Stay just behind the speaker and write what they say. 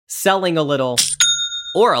Selling a little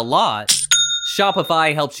or a lot,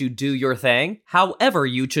 Shopify helps you do your thing, however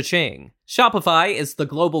you cha-ching. Shopify is the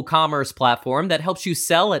global commerce platform that helps you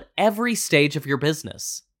sell at every stage of your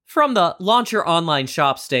business. From the launch your online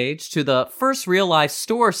shop stage to the first real-life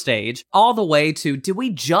store stage, all the way to do we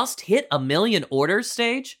just hit 1 million orders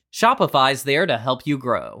stage, Shopify's there to help you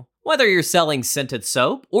grow. Whether you're selling scented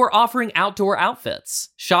soap or offering outdoor outfits,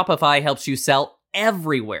 Shopify helps you sell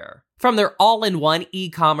everywhere. From their all-in-one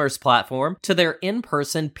e-commerce platform to their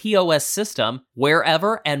in-person POS system,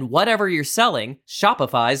 wherever and whatever you're selling,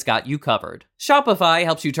 Shopify's got you covered. Shopify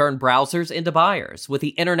helps you turn browsers into buyers with the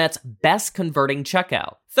internet's best converting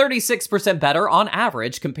checkout, 36% better on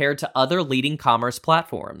average compared to other leading commerce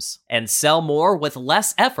platforms. And sell more with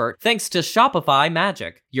less effort thanks to Shopify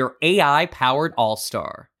Magic, your AI-powered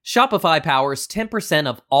all-star. Shopify powers 10%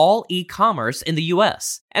 of all e-commerce in the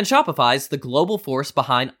US, and Shopify's the global force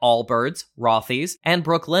behind Allbirds, Rothy's, and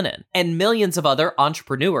Brooklinen, and millions of other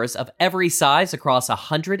entrepreneurs of every size across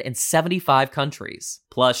 175 countries.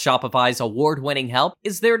 Plus, Shopify's award-winning help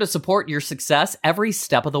is there to support your success every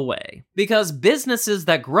step of the way. Because businesses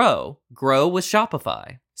that grow with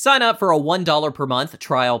Shopify. Sign up for a $1 per month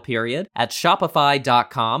trial period at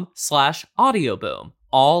shopify.com/audioboom,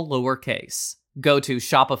 all lowercase. Go to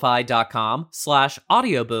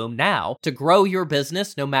shopify.com/audioboom now to grow your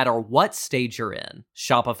business no matter what stage you're in.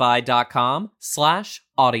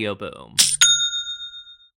 Shopify.com/audioboom.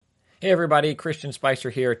 Hey everybody, Christian Spicer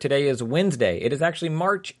here. Today is Wednesday. It is actually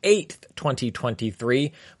March 8th,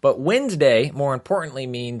 2023, but Wednesday, more importantly,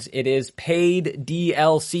 means it is paid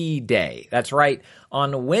DLC day. That's right.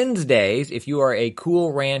 On Wednesdays, if you are a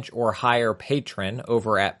Cool Ranch or higher patron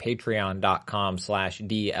over at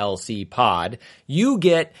patreon.com/DLC pod, you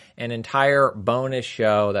get an entire bonus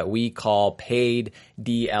show that we call paid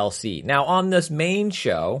DLC. Now, on this main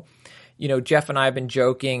show, you know, Jeff and I have been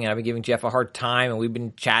joking, and I've been giving Jeff a hard time, and we've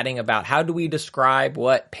been chatting about how do we describe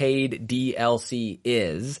what paid DLC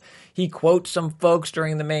is. He quotes some folks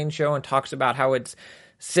during the main show and talks about how it's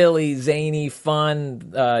silly, zany,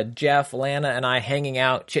 fun, Jeff, Lana, and I hanging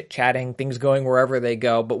out, chit-chatting, things going wherever they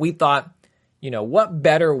go. But we thought, you know, what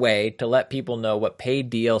better way to let people know what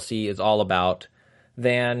paid DLC is all about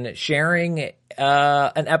than sharing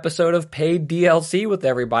an episode of paid DLC with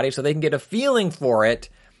everybody so they can get a feeling for it.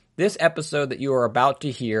 This episode that you are about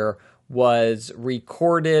to hear was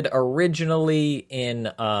recorded and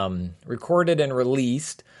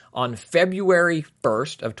released on February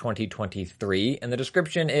 1st of 2023. And the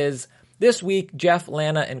description is, this week, Jeff,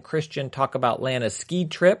 Lana, and Christian talk about Lana's ski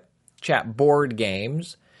trip, chat board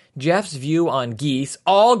games, Jeff's view on geese,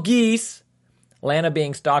 all geese, Lana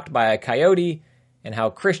being stalked by a coyote, and how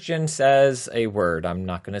Christian says a word. I'm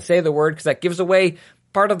not going to say the word because that gives away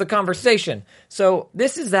part of the conversation. So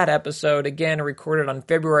this is that episode, again, recorded on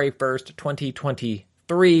February 1st,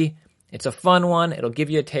 2023. It's a fun one. It'll give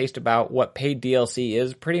you a taste about what paid DLC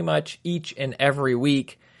is pretty much each and every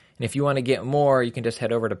week. And if you want to get more, you can just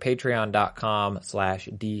head over to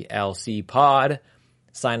patreon.com/DLC pod,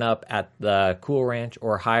 sign up at the Cool Ranch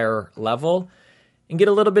or higher level, and get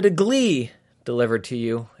a little bit of glee delivered to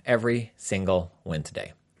you every single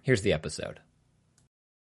Wednesday. Here's the episode.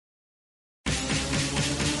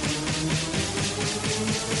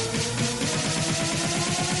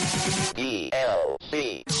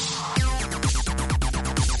 DLC.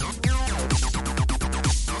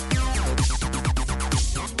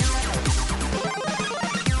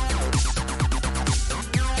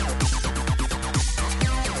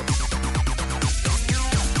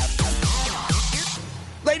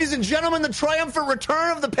 Ladies and gentlemen, the triumphant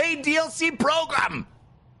return of the paid DLC program.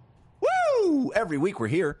 Woo! Every week we're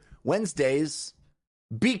here, Wednesdays,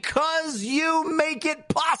 because you make it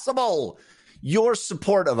possible. Your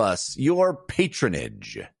support of us, your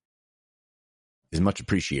patronage is much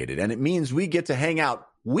appreciated. And it means we get to hang out.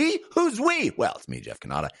 Who's we? Well, it's me, Jeff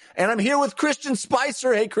Cannata. And I'm here with Christian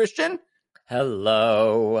Spicer. Hey, Christian.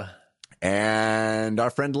 Hello. And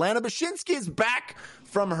our friend Lana Bashinsky is back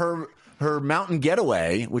from her mountain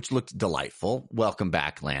getaway, which looked delightful. Welcome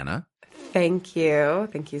back, Lana. Thank you.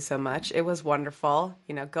 Thank you so much. It was wonderful.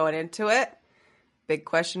 You know, going into it, big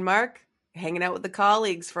question mark. Hanging out with the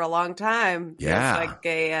colleagues for a long time. Yeah. It's like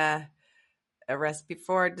a recipe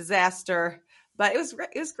for disaster. But it was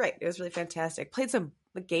great. It was really fantastic. Played some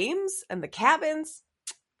the games and the cabins.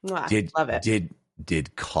 Mwah, love it.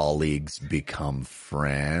 Did colleagues become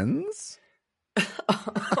friends?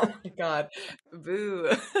 Oh my God. Boo.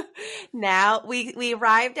 Now we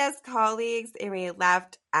arrived as colleagues and we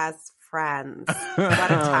left as friends.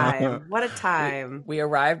 What a time. What a time. We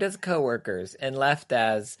arrived as coworkers and left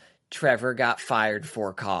as Trevor got fired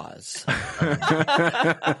for cause.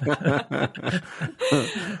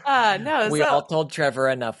 No, We all told Trevor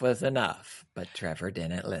enough was enough, but Trevor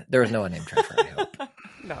didn't. There was no one named Trevor, I hope.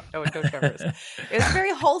 No Trevors. It was a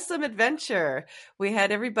very wholesome adventure. We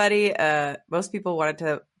had everybody. Most people wanted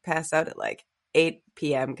to pass out at like 8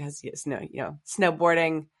 p.m. because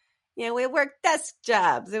snowboarding. We worked desk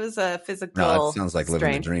jobs. It was a physical. No, that sounds like strain.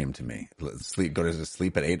 living the dream to me. Go to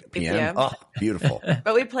sleep at 8 p.m. Oh, beautiful.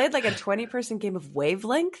 But we played like a 20-person game of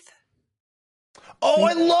Wavelength. Oh,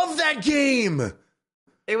 I love that game.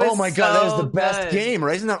 It was oh my God, that is the best good. game,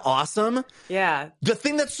 right? Isn't that awesome? Yeah. The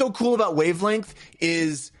thing that's so cool about Wavelength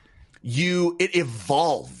is it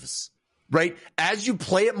evolves, right? As you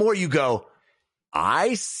play it more, you go,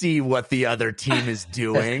 I see what the other team is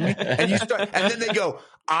doing. And then they go,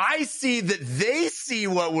 I see that they see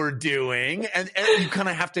what we're doing. And you kind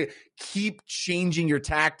of have to keep changing your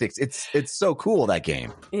tactics. It's so cool, that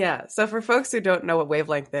game. Yeah. So for folks who don't know what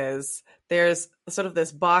Wavelength is, there's sort of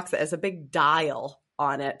this box that has a big dial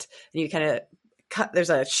on it, and you kind of cut. There's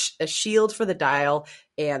a shield for the dial,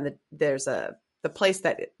 and there's the place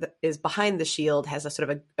that is behind the shield has a sort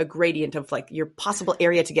of a gradient of like your possible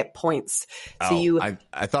area to get points. So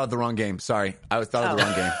I thought of the wrong game. Sorry, I thought of the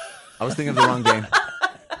wrong game. I was thinking of the wrong game.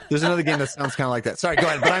 There's another game that sounds kind of like that. Sorry, go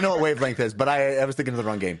ahead. But I know what Wavelength is. But I was thinking of the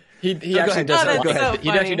wrong game. He actually doesn't. He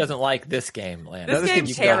actually doesn't like this game, Lana. This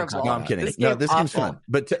game's terrible. No, I'm kidding. This This game's awful. fun.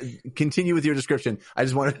 But continue with your description. I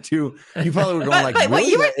just wanted to. You probably were going But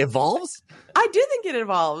that evolves? I do think it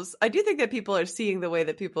evolves. I do think that people are seeing the way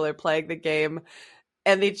that people are playing the game,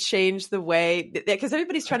 and they change the way because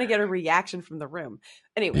everybody's trying to get a reaction from the room.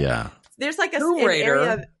 Anyway, there's like Tomb an Raider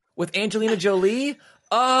area with Angelina Jolie.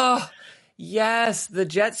 Oh, yes, the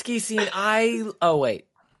jet ski scene. Oh wait,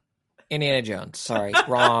 Indiana Jones. Sorry,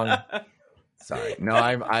 wrong. Sorry. No,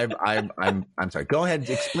 I'm sorry. Go ahead.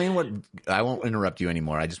 Explain what. I won't interrupt you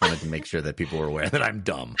anymore. I just wanted to make sure that people were aware that I'm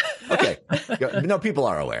dumb. Okay. No, people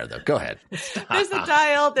are aware though. Go ahead. There's a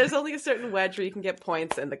dial. There's only a certain wedge where you can get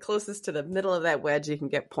points, and the closest to the middle of that wedge you can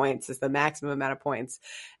get points is the maximum amount of points.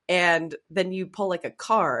 And then you pull like a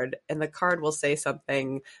card, and the card will say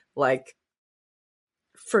something like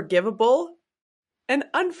forgivable and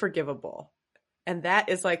unforgivable. And that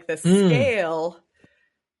is like the scale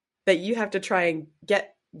that you have to try and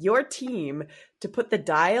get your team to put the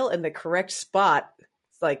dial in the correct spot.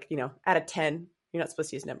 It's like, out of 10, you're not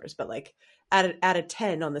supposed to use numbers, but like out of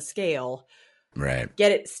 10 on the scale, right?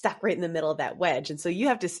 Get it stuck right in the middle of that wedge. And so you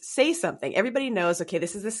have to say something. Everybody knows, okay,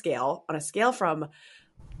 this is the scale. On a scale from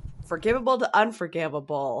forgivable to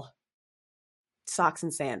unforgivable, socks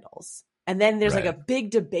and sandals. And then there's like a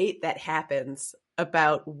big debate that happens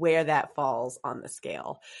about where that falls on the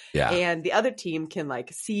scale. Yeah. And the other team can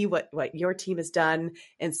like see what your team has done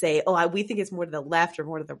and say, oh, we think it's more to the left or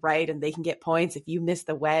more to the right, and they can get points if you miss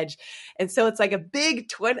the wedge. And so it's like a big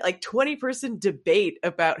 20-person debate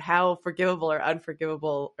about how forgivable or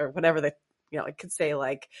unforgivable or whatever it could say,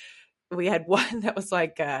 like we had one that was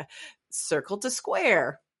like circle to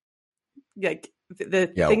square. Like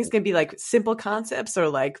things can be like simple concepts or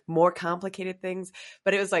like more complicated things,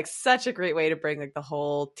 but it was like such a great way to bring like the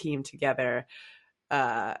whole team together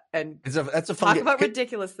and that's a fun talk game. about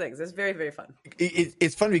ridiculous things. It's very, very fun.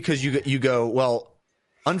 It's fun because you go, well,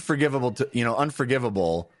 unforgivable to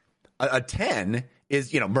unforgivable. A 10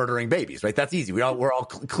 is murdering babies, right? That's easy. We're all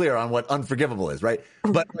clear on what unforgivable is, right?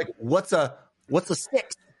 But like, what's a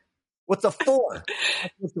 6? What's a 4?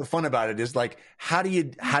 What's so fun about it is like, how do you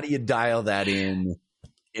dial that in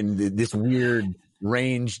this weird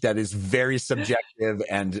range that is very subjective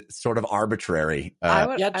and sort of arbitrary?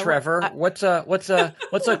 Trevor, what's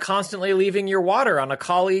a constantly leaving your water on a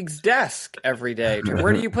colleague's desk every day?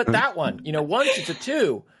 Where do you put that one? Once it's a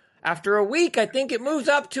 2. After a week, I think it moves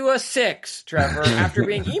up to a 6, Trevor, after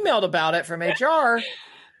being emailed about it from HR.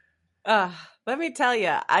 Let me tell you,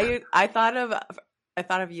 I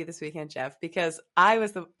thought of you this weekend, Jeff, because I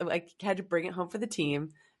was had to bring it home for the team.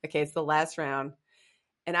 Okay, it's the last round,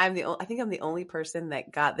 and I think I'm the only person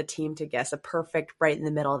that got the team to guess a perfect right in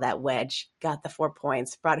the middle of that wedge. Got the 4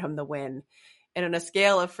 points, brought home the win. And on a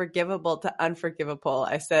scale of forgivable to unforgivable,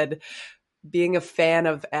 I said being a fan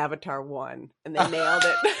of Avatar 1, and they nailed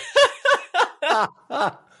it.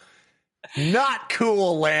 Not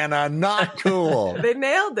cool, Lana. Not cool. They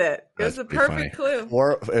nailed it. It was a perfect clue.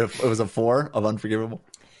 If it was a 4 of unforgivable?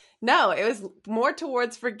 No, it was more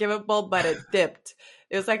towards forgivable, but it dipped.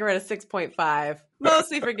 It was like around a 6.5.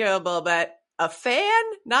 Mostly forgivable, but a fan?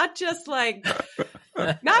 Not just like,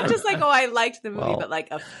 oh, I liked the movie, but like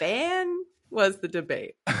a fan was the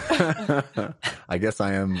debate. I guess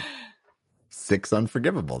I am 6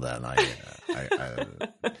 Unforgivable then.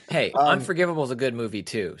 Hey, Unforgivable is a good movie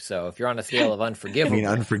too. So if you're on a scale of Unforgivable, I mean,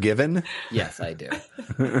 Unforgiven? yes, I do.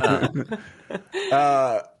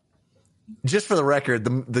 Just for the record,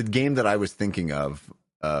 the game that I was thinking of,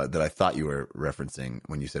 that I thought you were referencing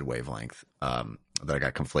when you said Wavelength, that I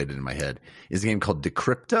got conflated in my head, is a game called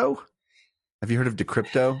Decrypto. Have you heard of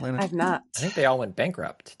Decrypto, Lena? I've not. I think they all went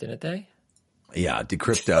bankrupt, didn't they? Yeah,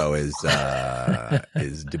 Decrypto is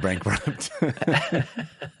bankrupt.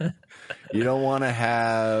 You don't want to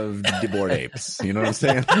have Bored Apes. You know what I'm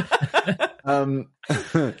saying?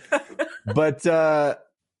 But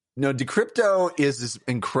no, Decrypto is this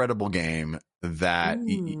incredible game that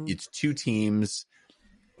it's 2 teams,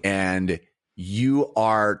 and you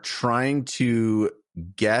are trying to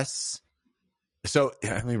guess. So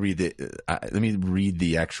let me read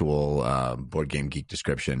the actual Board Game Geek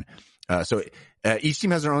description. So each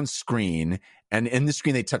team has their own screen, and in the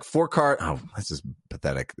screen they took 4 cards. Oh, this is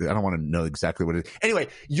pathetic. I don't want to know exactly what it is. Anyway,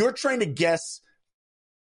 you're trying to guess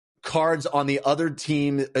cards on the other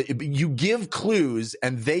team. You give clues,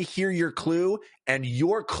 and they hear your clue, and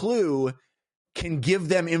your clue can give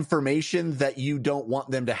them information that you don't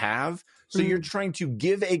want them to have. So you're trying to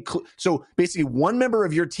give a clue. So basically, one member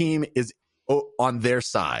of your team is on their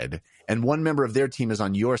side, and one member of their team is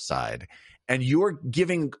on your side, and you're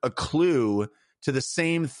giving a clue to the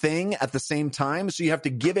same thing at the same time. So you have to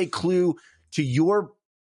give a clue to your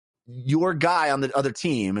guy on the other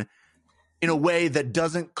team in a way that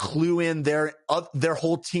doesn't clue in their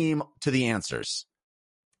whole team to the answers.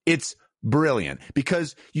 It's brilliant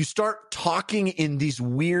because you start talking in these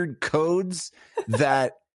weird codes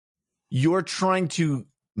that you're trying to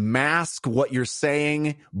mask what you're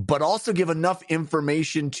saying, but also give enough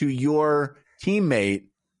information to your teammate.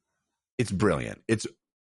 It's brilliant. It's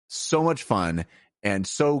so much fun and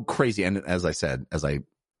so crazy. And as I said, as I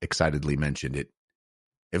excitedly mentioned, it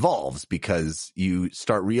evolves because you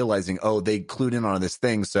start realizing, oh, they clued in on this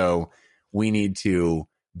thing, so we need to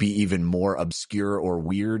be even more obscure or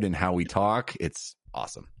weird in how we talk. It's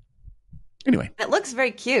awesome. Anyway, It looks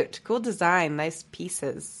very cute. Cool design. Nice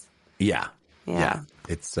pieces. yeah. Yeah.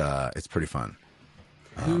 It's pretty fun.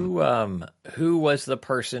 Who was the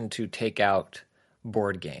person to take out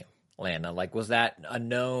Board Game, Lana? Like, was that a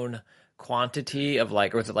known quantity of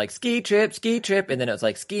like, or was it like ski trip, and then it was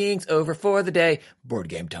like skiing's over for the day, Board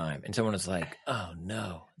Game time, and someone was like, oh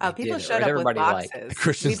no. Oh, people did it. showed Or up with everybody boxes. like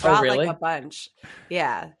Christian's- We brought Oh, really? like a bunch.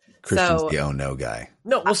 Yeah. Christian's So the oh no guy.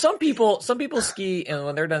 No, well, some people ski, and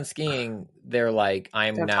when they're done skiing, they're like,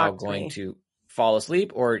 I'm Don't now talk to going me. to fall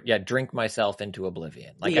asleep or drink myself into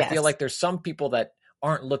oblivion. Like, I feel Yes. like there's some people that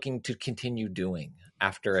aren't looking to continue doing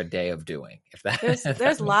after a day of doing. If that there's if that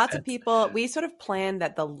there's makes lots sense. of people. We sort of planned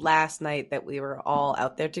that the last night that we were all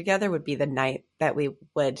out there together would be the night that we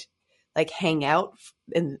would like hang out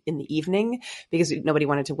in the evening because nobody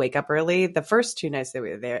wanted to wake up early. The first 2 nights that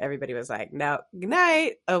we were there, everybody was like, "No, good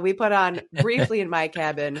night." Oh, we put on briefly in my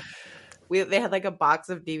cabin. They had like a box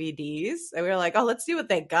of DVDs, and we were like, "Oh, let's see what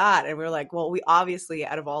they got." And we were like, "Well, we obviously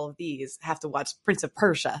out of all of these have to watch Prince of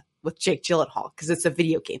Persia with Jake Gyllenhaal because it's a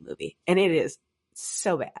video game movie, and it is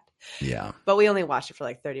so bad." Yeah. But we only watched it for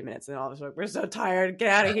like 30 minutes, and all of us were like, "We're so tired. Get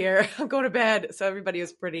out of here. I'm going to bed." So everybody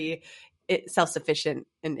was pretty self-sufficient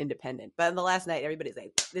and independent. But on the last night, everybody's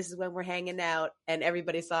like, "This is when we're hanging out," and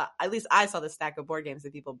everybody saw. At least I saw the stack of board games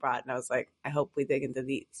that people brought, and I was like, "I hope we dig into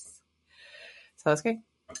these." So that's great.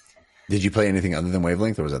 Did you play anything other than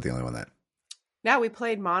Wavelength, or was that the only one that? Now we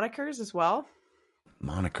played Monikers as well,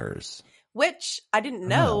 Monikers. which I didn't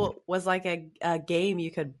know was like a game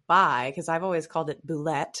you could buy because I've always called it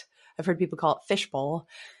boulette. I've heard people call it fishbowl,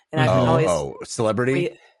 and I've always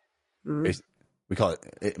Celebrity. Mm. We call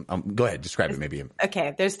it. Go ahead, describe it. Maybe.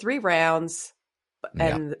 Okay, there's 3 rounds,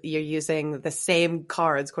 and you're using the same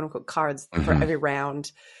cards, quote unquote cards, for every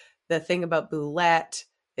round. The thing about boulette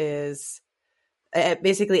is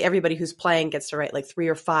basically everybody who's playing gets to write like 3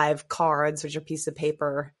 or 5 cards, which are a piece of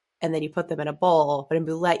paper, and then you put them in a bowl. But in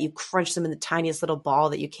boulette, you crunch them in the tiniest little ball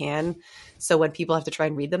that you can. So when people have to try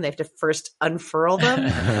and read them, they have to first unfurl them.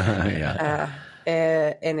 Yeah.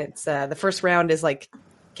 And it's the first round is like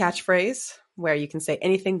catchphrase, where you can say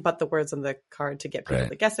anything but the words on the card to get people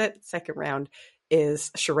to guess it. Second round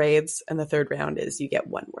is charades, and the third round is you get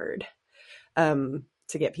 1 word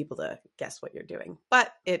to get people to guess what you're doing.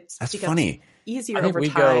 But it's That's funny. easier I think over we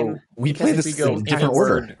time. go. We play this we go in different any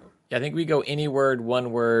order. word. I think we go any word,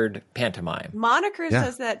 1 word, pantomime. Monikers Yeah.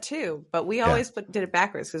 does that too, but we always did it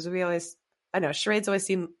backwards because we always. I know charades always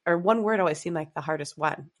seem, or 1 word always seemed like the hardest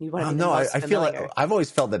one. You want to be the most I feel like familiar. I've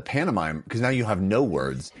always felt that pantomime, because now you have no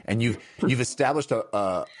words, and you've established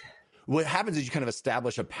what happens is you kind of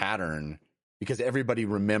establish a pattern because everybody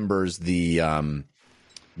remembers the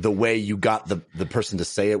way you got the person to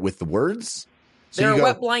say it with the words. So They're you a go,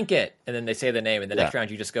 wet blanket, and then they say the name, and the next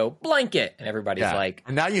round you just go blanket, and everybody's like,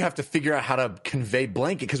 and now you have to figure out how to convey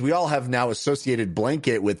blanket, because we all have now associated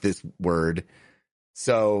blanket with this word.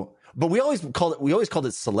 So, but we always called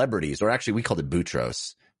it celebrities, or actually we called it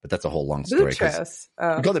Boutros, but that's a whole long story. Boutros.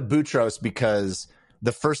 We called it Boutros because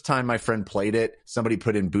the first time my friend played it, somebody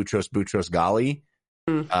put in Boutros Ghali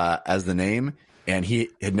as the name, and he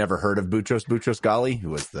had never heard of Boutros Ghali, who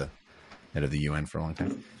was the head of the UN for a long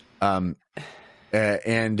time.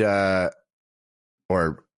 Maybe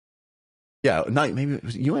it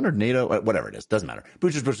was UN or NATO, whatever it is, doesn't matter.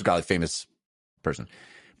 Boutros Ghali, famous person,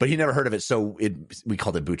 but he never heard of it. So we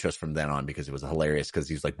called it Boutros from then on, because it was hilarious, because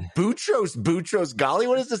he was like, Boutros Ghali,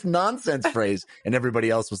 what is this nonsense phrase? And everybody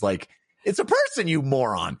else was like, it's a person, you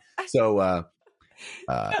moron. So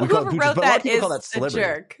we call it Boutros, but a lot of people call that celebrity. A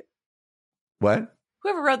jerk. What?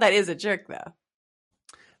 Whoever wrote that is a jerk, though.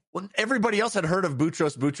 Well, everybody else had heard of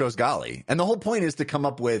Boutros Ghali. And the whole point is to come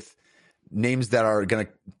up with names that are going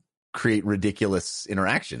to create ridiculous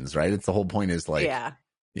interactions, right? It's the whole point is like,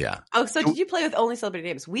 yeah. Oh, so did you play with only celebrity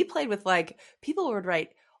names? We played with people would write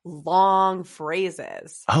long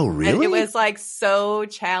phrases. Oh, really? And it was so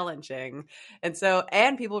challenging.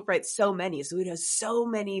 And people would write so many. So we'd have so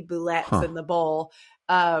many boulettes in the bowl.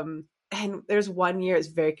 And there's one year, it's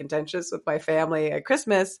very contentious with my family at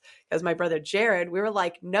Christmas, because my brother Jared, we were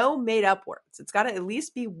like, no made up words. It's got to at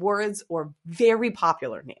least be words or very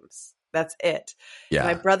popular names. That's it. Yeah.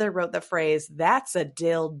 My brother wrote the phrase, "That's a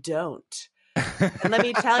dill don't." And let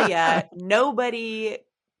me tell you, nobody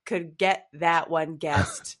could get that one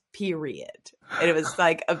guessed, period. And it was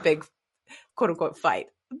like a big, quote unquote, fight,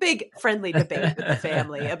 a big friendly debate with the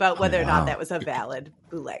family about whether or not that was a valid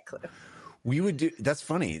boulette clue. We would do. That's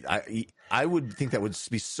funny. I would think that would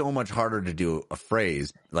be so much harder to do a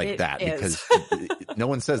phrase like that, because no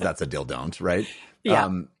one says that's a dill don't, right? Yeah.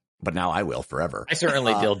 But now I will forever. I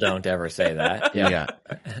certainly don't ever say that. Yeah.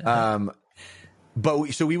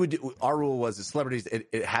 But we would do, our rule was the celebrities.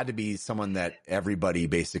 It had to be someone that everybody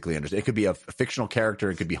basically understood. It could be a fictional character.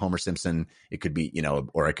 It could be Homer Simpson. It could be,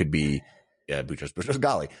 or it could be Boutros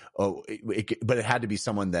Ghali. But it had to be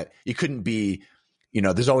someone that it couldn't be.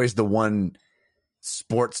 There's always the one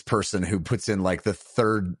sports person who puts in like the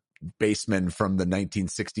third baseman from the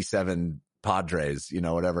 1967 Padres,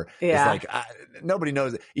 whatever. Yeah. It's like nobody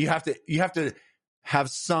knows. You have to have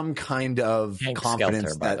some kind of Hank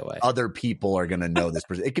confidence Skelter, by that the way. other people are going to know this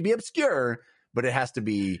person. It could be obscure, but it has to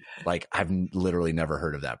be like, I've literally never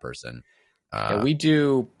heard of that person. We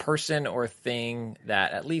do person or thing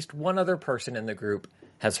that at least one other person in the group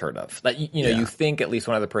has heard of. That you think at least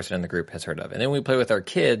one other person in the group has heard of. And then when we play with our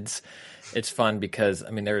kids, it's fun because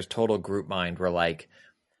there's total group mind where like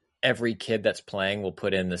every kid that's playing will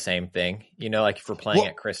put in the same thing. Like if we're playing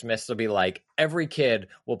at Christmas, it'll be like every kid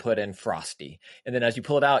will put in Frosty. And then as you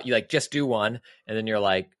pull it out, you like just do one, and then you're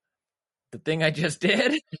like, the thing I just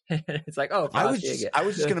did. It's like, oh, Frosty I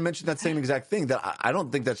was just going to mention that same exact thing, that I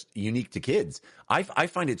don't think that's unique to kids. I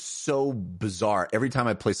find it so bizarre every time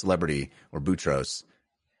I play Celebrity or Boutros.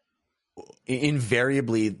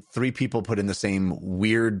 Invariably, 3 people put in the same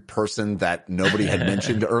weird person that nobody had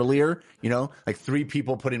mentioned earlier. Like 3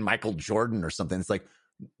 people put in Michael Jordan or something. It's like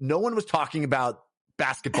no one was talking about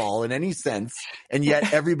basketball in any sense, and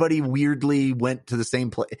yet everybody weirdly went to the same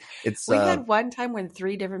place. We had one time when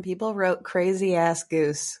 3 different people wrote "crazy ass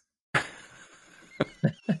goose."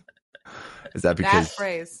 Is that because that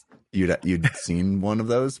phrase? You'd seen one of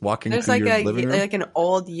those walking There's through like your living room? like an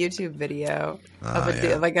old YouTube video of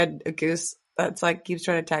a goose that's like keeps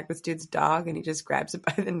trying to attack this dude's dog, and he just grabs it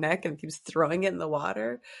by the neck and keeps throwing it in the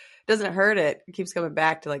water. Doesn't hurt it. It keeps coming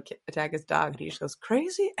back to like attack his dog, and he just goes,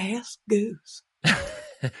 "Crazy ass goose."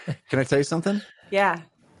 Can I tell you something? Yeah.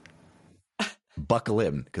 Buckle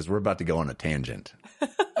in, because we're about to go on a tangent.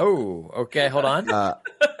 Oh, okay. Hold on.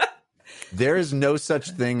 There is no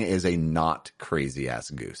such thing as a not crazy ass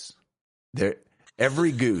goose.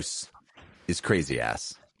 Every goose is crazy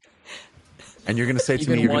ass. And you're going to say to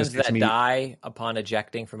Even me, you're going ones to say that to me, die upon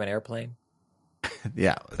ejecting from an airplane.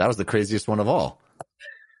 yeah, that was the craziest one of all.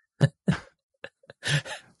 You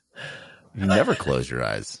never close your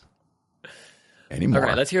eyes anymore. All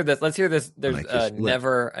right, let's hear this. There's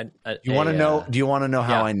never. Do you want to know? Do you want to know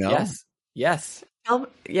how I know? Yes.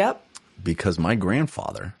 Yep. Because my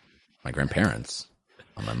grandfather, my grandparents,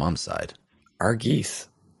 on my mom's side, are geese.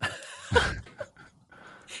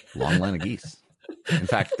 Long line of geese. In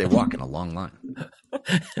fact, they walk in a long line.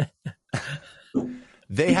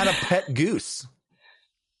 They had a pet goose.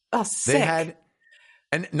 Oh, sick.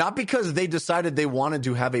 And not because they decided they wanted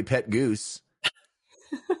to have a pet goose.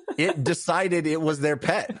 it decided it was their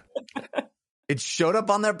pet. It showed up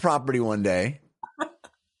on their property one day,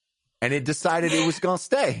 and it decided it was going to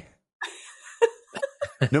stay.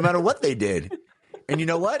 No matter what they did. And you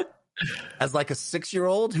know what? As like a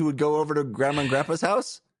 6-year-old who would go over to grandma and grandpa's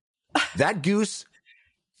house, that goose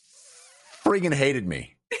friggin' hated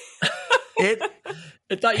me. It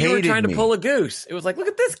thought you were trying to pull a goose. It was like, look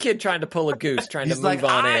at this kid trying to pull a goose, trying to move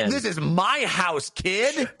on in. This is my house,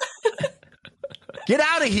 kid. Get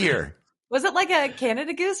out of here. Was it like a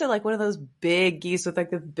Canada goose or like one of those big geese with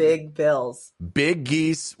like the big bills? Big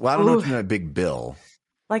geese. Well, I don't know if you know a big bill.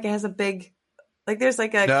 Like it has a big, like there's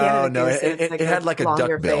like a Canada goose. It had like a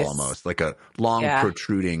duck bill almost, like a long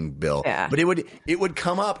protruding bill. Yeah. But it would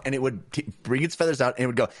come up and it would bring its feathers out and it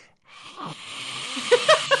would go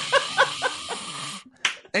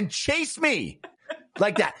and chase me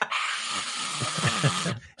like that.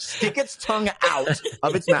 Stick its tongue out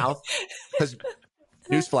of its mouth because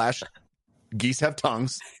newsflash, geese have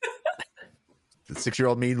tongues. The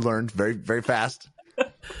 6-year-old me learned very, very fast.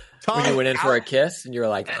 When you went in for a kiss and you were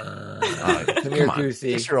like, come here,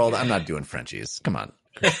 Goosey. 6-year-old, I'm not doing Frenchies. Come on.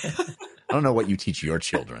 I don't know what you teach your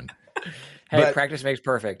children. Hey, practice makes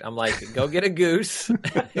perfect. I'm like, go get a goose.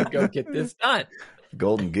 Go get this done.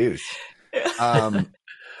 Golden goose.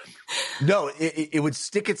 No, it would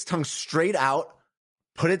stick its tongue straight out,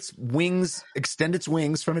 put its wings, extend its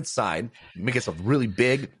wings from its side, make itself really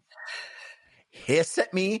big, hiss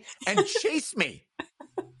at me, and chase me.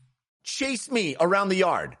 Chase me around the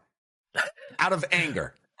yard out of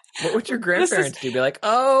anger. What would your grandparents do? Be like,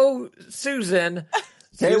 oh, Susan,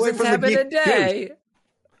 Stay away Susan's from having the a day. Goose.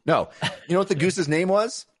 No. You know what the goose's name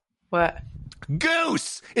was? What?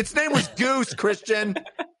 Goose. Its name was Goose, Christian.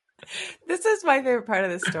 This is my favorite part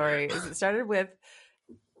of the story. Is it started with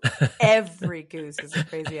every goose is a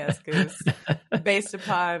crazy ass goose based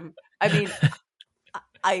upon. I mean,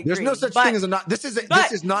 I agree. There's no such thing as a not. This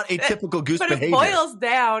is not a typical goose behavior. But it boils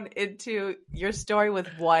down into your story with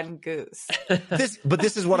one goose.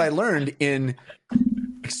 This is what I learned in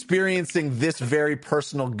experiencing this very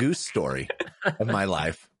personal goose story of my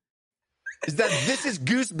life. Is that this is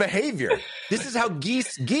goose behavior? This is how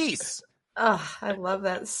geese. Oh, I love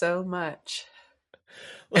that so much.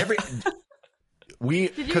 Did you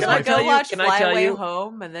go watch Fly Away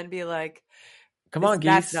Home and then be like, "Come on, geese,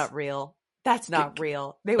 that's not real. That's not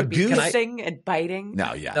real." They would be kissing and biting.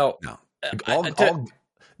 No.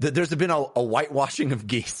 There's been a whitewashing of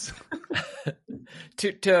geese.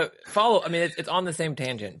 to follow, I mean, it's on the same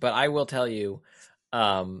tangent, but I will tell you,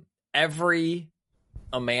 every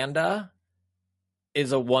Amanda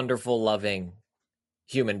is a wonderful, loving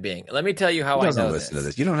human being. Let me tell you how I know listen to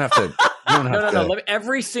this. You don't have to. No.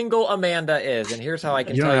 Every single Amanda is, and here's how I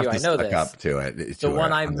can tell you I know this. Up to it. The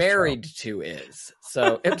one I'm married to is.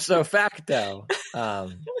 So ipso facto,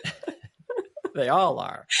 they all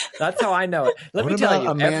are. That's how I know it. Let me tell you,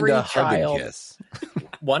 Amanda every hug child, and kiss?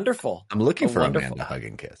 Wonderful. I'm looking for Amanda hug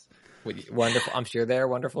and kiss. Wonderful. I'm sure they're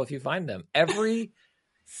wonderful if you find them. Every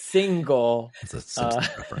single. It's a Simpsons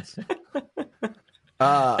reference.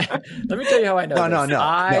 Let me tell you how I know. No.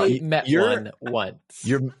 I met one once.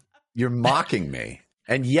 You're mocking me,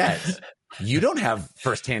 and yet you don't have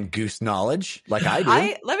firsthand goose knowledge like I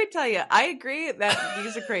do. Let me tell you, I agree that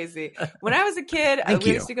geese are crazy. When I was a kid,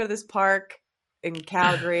 we used to go to this park in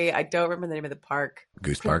Calgary. I don't remember the name of the park.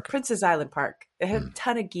 Goose Park? Princess Island Park. It had a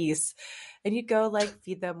ton of geese. And you'd go like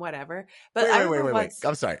feed them, whatever. But wait.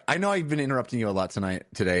 I'm sorry. I know I've been interrupting you a lot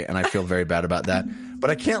today, and I feel very bad about that. But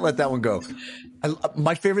I can't let that one go.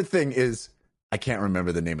 My favorite thing is I can't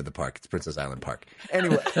remember the name of the park. It's Princess Island Park.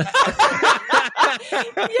 Anyway. Yeah,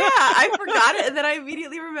 I forgot it, and then I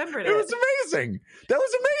immediately remembered it. It was amazing. That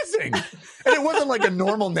was amazing. And it wasn't like a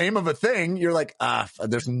normal name of a thing. You're like,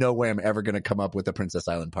 there's no way I'm ever going to come up with a Princess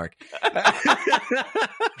Island Park.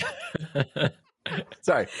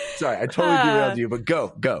 Sorry. I totally derailed you, but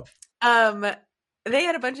go. They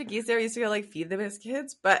had a bunch of geese there. We used to go like feed them as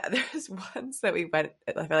kids, but there was once that we went,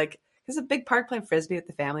 I feel like, there's a big park playing Frisbee with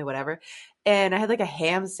the family, whatever. And I had like a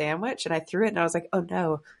ham sandwich and I threw it and I was like, oh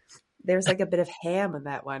no, there's like a bit of ham in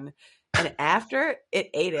that one. And after it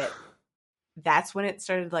ate it, that's when it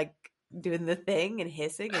started like doing the thing and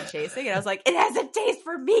hissing and chasing. And I was like, it has a taste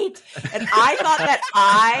for meat. And I thought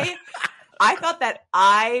that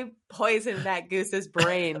I poisoned that goose's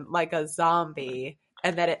brain like a zombie.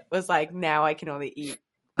 And that it was like, now I can only eat.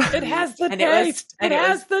 It has the taste. It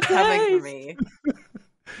has the taste. For me.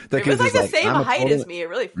 It was like the same height as me. It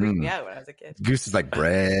really freaked me out when I was a kid. Goose is like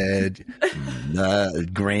bread,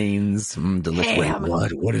 grains, delicious. Wait,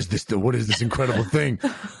 what is this? What is this incredible thing?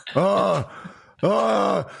 Oh,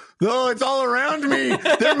 it's all around me.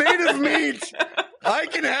 They're made of meat. I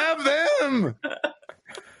can have them.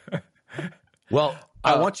 Well,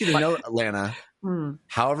 I want you to know, Lana,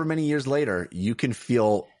 however many years later, you can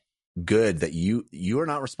feel good that you are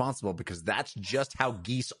not responsible, because that's just how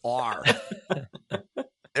geese are.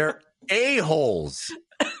 They're a-holes.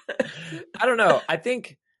 I don't know. I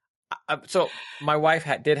think so. My wife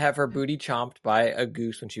did have her booty chomped by a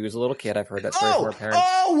goose when she was a little kid. I've heard that story from her parents.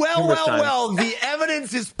 Well. The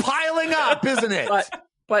evidence is piling up, isn't it?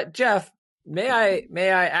 But Jeff, may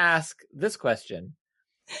I ask this question?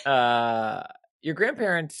 Your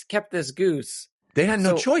grandparents kept this goose. They had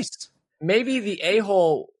no choice. Maybe the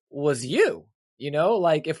a-hole was you. You know,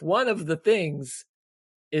 like if one of the things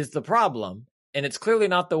is the problem, and it's clearly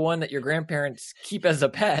not the one that your grandparents keep as a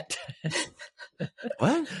pet.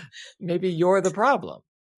 What? Maybe you're the problem.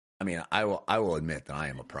 I mean, I will admit that I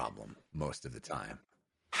am a problem most of the time.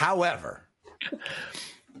 However,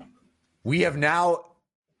 we have now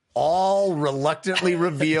all reluctantly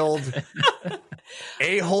revealed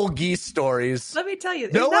a-hole geese stories. Let me tell you,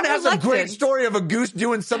 no one has a great story of a goose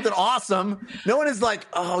doing something awesome. No one is like,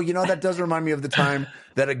 oh, that does remind me of the time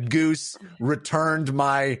that a goose returned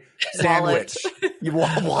my sandwich.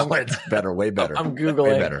 Wallet. Better, way better. I'm Googling.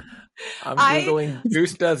 Way better. I'm Googling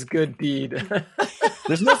goose does good deed.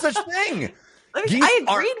 There's no such thing. I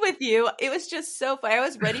agreed with you. It was just so funny. I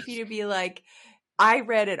was ready for you to be like, I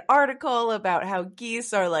read an article about how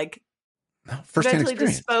geese are like mentally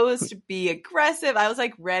disposed to be aggressive. I was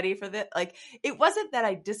like ready for that. Like, it wasn't that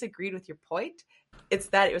I disagreed with your point. It's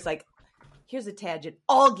that it was like, here's a tangent.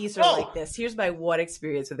 All geese are like this. Here's my one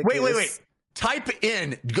experience with a goose. Wait. Type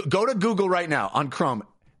in, go to Google right now on Chrome.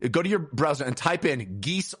 Go to your browser and type in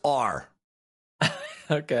geese are.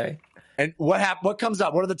 Okay. And what comes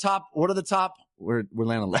up? What are the top? Where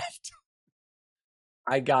Lana left?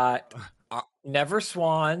 I got never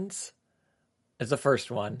swans is the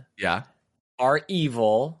first one. Yeah. Are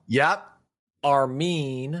evil. Yep. Are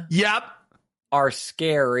mean. Yep. Are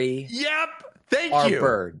scary. Yep. Thank you. Are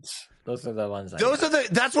birds. Those are the ones.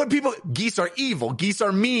 That's what people. Geese are evil. Geese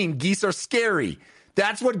are mean. Geese are scary.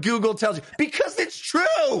 That's what Google tells you, because it's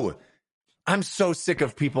true. I'm so sick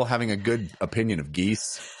of people having a good opinion of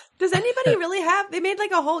geese. Does anybody really have? They made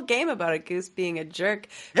like a whole game about a goose being a jerk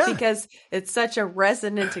because it's such a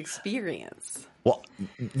resonant experience. Well,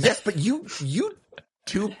 yes, but you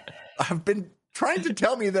two have been trying to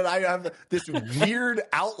tell me that I have this weird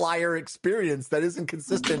outlier experience that isn't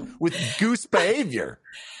consistent with goose behavior.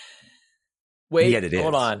 Wait,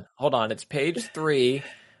 hold on. It's page 3,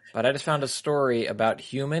 but I just found a story about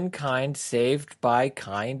humankind saved by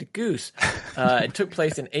kind goose. It took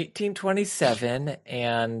place in 1827,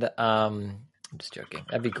 and I'm just joking.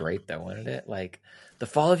 That'd be great, though, wouldn't it? Like, the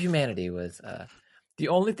fall of humanity was the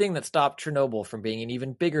only thing that stopped Chernobyl from being an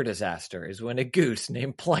even bigger disaster is when a goose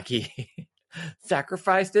named Plucky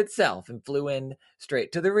sacrificed itself and flew in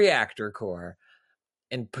straight to the reactor core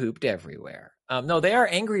and pooped everywhere. No, they are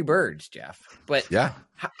angry birds, Jeff. But yeah,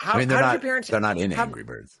 how did your parents? They're not in Angry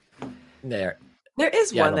Birds. There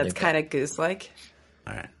is one that's kind of goose-like.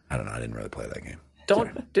 All right, I don't know. I didn't really play that game.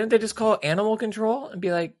 Didn't they just call animal control and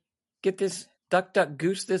be like, "Get this duck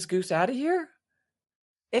goose this goose out of here"?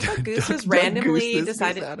 If a goose was randomly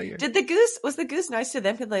decided, was the goose nice to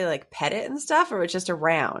them? Could they like pet it and stuff, or was it just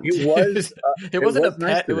around? It was. It wasn't a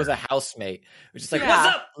pet. It was a housemate. It was just like,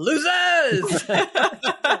 "What's up, losers?"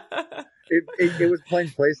 It was playing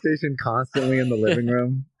PlayStation constantly in the living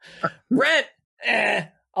room. Rent.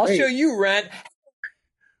 I'll show you Rent.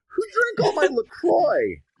 Who drank all my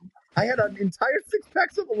LaCroix? I had an entire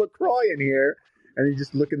 6-pack of LaCroix in here, and you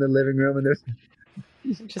just look in the living room, and there's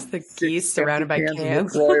just the geese surrounded by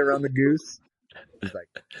cans. LaCroix around the goose. He's like,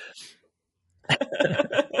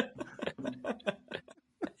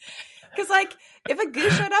 because like if a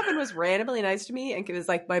goose showed up and was randomly nice to me and it was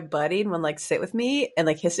like my buddy and would like sit with me and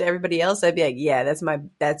like hiss at everybody else, I'd be like, yeah, that's mine.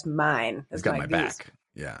 That's He's got my goose. back.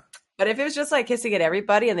 Yeah. But if it was just like hissing at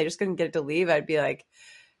everybody and they just couldn't get it to leave, I'd be like,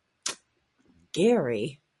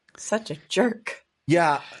 Gary, such a jerk.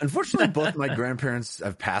 Yeah. Unfortunately, both my grandparents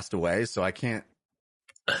have passed away, so I can't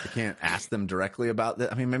ask them directly about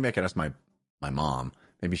that. I mean, maybe I could ask my mom.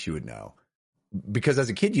 Maybe she would know. Because as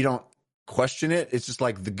a kid, you don't question it. It's just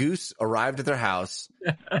like the goose arrived at their house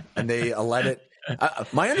and they let it.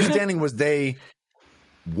 My understanding was they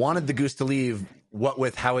wanted the goose to leave, what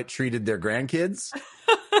with how it treated their grandkids,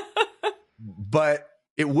 but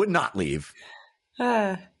it would not leave.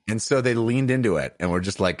 And so they leaned into it and we're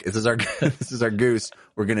just like, this is our goose.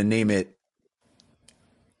 We're going to name it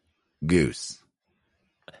Goose.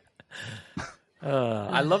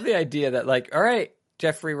 I love the idea that like, all right,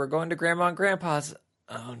 Jeffrey, we're going to Grandma and Grandpa's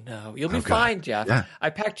Oh no, you'll be Oh, God. fine, Jeff. Yeah. I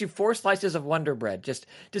packed you 4 slices of Wonder Bread. Just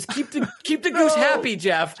keep the goose happy,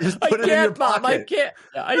 Jeff. Just I put it in can't, your Mom. I pocket. can't.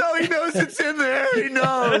 I- No, he knows it's in there. He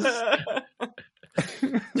knows.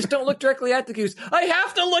 Just don't look directly at the goose. I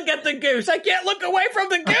have to look at the goose. I can't look away from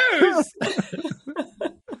the goose.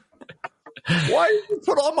 Why did you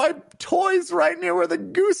put all my toys right near where the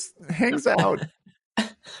goose hangs out?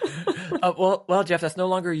 Well, Jeff, that's no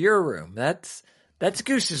longer your room. That's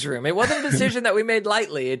Goose's room. It wasn't a decision that we made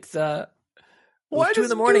lightly. It's Why 2 in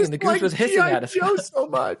the morning and the goose was hissing at us. Joe so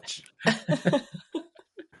much.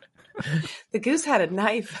 The goose had a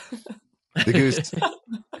knife. The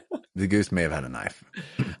goose may have had a knife.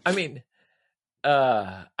 I mean,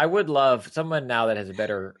 I would love someone now that has a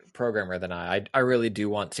better programmer than I really do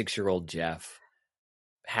want 6-year-old Jeff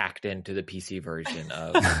hacked into the PC version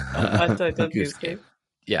of The Goose Game.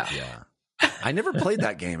 Yeah. Yeah. I never played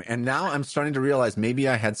that game, and now I'm starting to realize maybe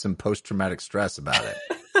I had some post-traumatic stress about it.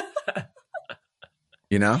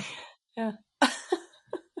 You know? Yeah.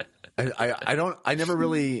 I never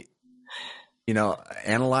really,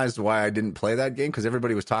 analyzed why I didn't play that game because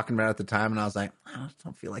everybody was talking about it at the time, and I was like, I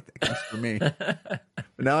don't feel like that game's for me. But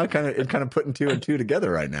now I'm kind of putting 2 and 2 together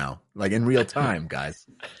right now, like in real time, guys,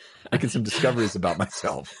 making some discoveries about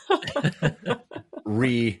myself.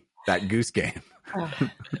 That Goose Game.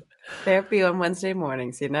 Therapy on Wednesday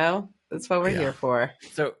mornings, That's what we're here for.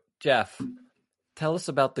 So, Jeff, tell us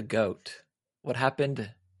about the GOAT. What happened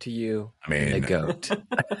to you? The GOAT.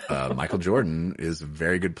 Michael Jordan is a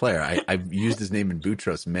very good player. I've used his name in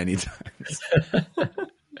Boutros many times.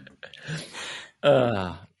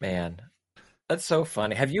 Man, that's so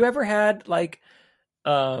funny. Have you ever had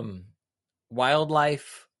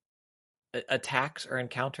wildlife attacks or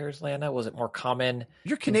encounters, Lana? Was it more common?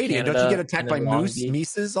 You're Canadian. Don't you get attacked by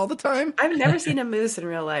mooses all the time? I've never seen a moose in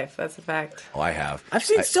real life. That's a fact. Oh, I have. I've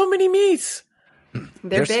seen so many meese.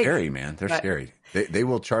 They're big, scary, man. They're scary. They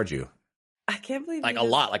will charge you. I can't believe a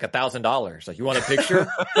lot, like $1,000. Like, you want a picture?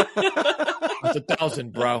 It's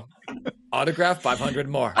 $1,000, bro. Autograph, 500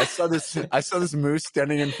 more. I saw this moose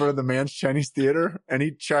standing in front of the Man's Chinese Theater, and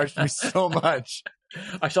he charged me so much.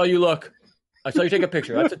 I saw you look. I saw you take a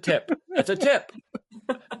picture. That's a tip. That's a tip.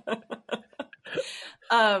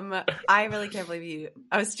 I really can't believe you.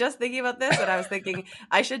 I was just thinking about this, and I was thinking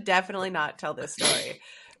I should definitely not tell this story.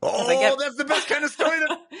 Oh, that's the best kind of story to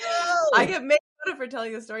tell. I get made fun of for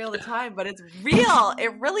telling the story all the time, but it's real.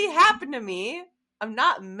 It really happened to me. I'm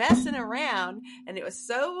not messing around, and it was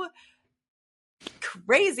so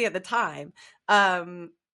crazy at the time. And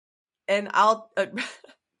I'll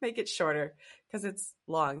make it shorter because it's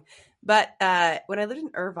long. But when I lived in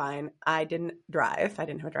Irvine, I didn't drive. I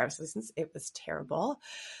didn't have a driver's license. It was terrible.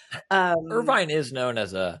 Irvine is known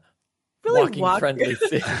as a really walking-friendly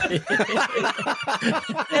city. I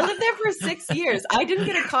lived there for 6 years. I didn't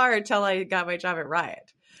get a car until I got my job at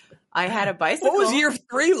Riot. I had a bicycle. What was year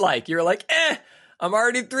 3 like? You were like, I'm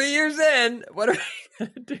already 3 years in. What are we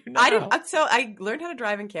going to do now? So I learned how to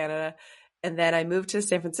drive in Canada, and then I moved to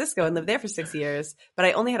San Francisco and lived there for 6 years. But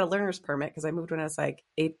I only had a learner's permit because I moved when I was like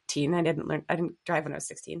 18. I didn't drive when I was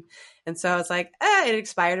 16. And so I was like, it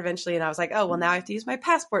expired eventually. And I was like, oh, well, now I have to use my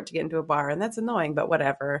passport to get into a bar. And that's annoying, but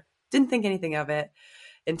whatever. Didn't think anything of it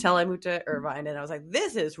until I moved to Irvine. And I was like,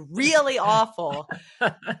 this is really awful.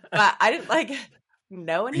 But I didn't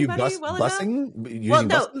know anybody well enough.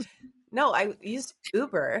 No, I used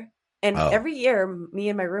Uber. And every year, me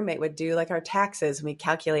and my roommate would do our taxes, and we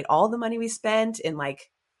calculate all the money we spent in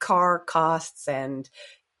car costs and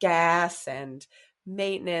gas and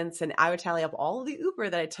maintenance. And I would tally up all of the Uber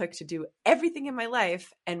that I took to do everything in my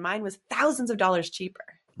life, and mine was thousands of dollars cheaper.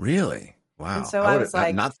 Really? Wow. And so I was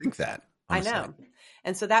like, not think that. Honestly. I know.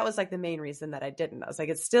 And so that was the main reason that I didn't. I was like,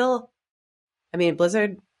 it's still,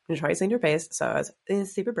 Blizzard notoriously underpays, so I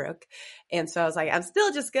was super broke. And so I was like, I'm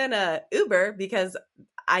still just gonna Uber because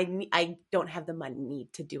I don't have the money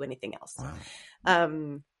to do anything else. Wow.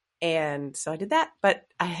 And so I did that, but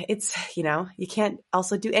it's, you can't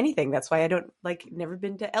also do anything. That's why I don't never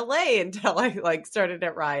been to LA until I started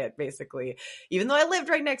at Riot, basically, even though I lived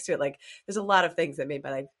right next to it. There's a lot of things that made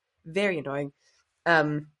my life very annoying.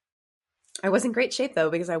 I was in great shape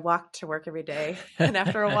though, because I walked to work every day. And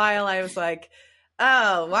after a while I was like,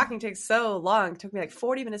 oh, walking takes so long. It took me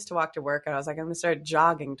 40 minutes to walk to work. And I was like, I'm going to start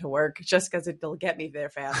jogging to work just because it'll get me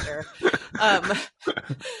there faster. But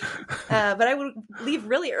I would leave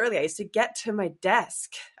really early. I used to get to my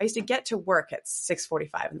desk. I used to get to work at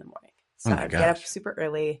 6:45 in the morning. So I'd get up super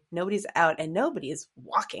early. Nobody's out and nobody's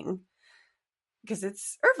walking because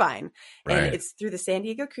it's Irvine. Right. And it's through the San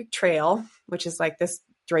Diego Creek Trail, which is this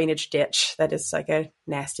drainage ditch that is a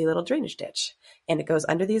nasty little drainage ditch. And it goes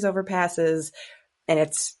under these overpasses and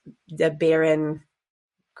it's the barren,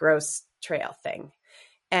 gross trail thing.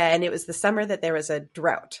 And it was the summer that there was a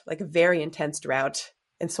drought, like a very intense drought.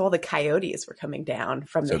 And so all the coyotes were coming down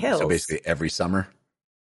from the hills. So basically every summer?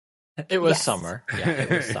 It was Yes. summer. Yeah, it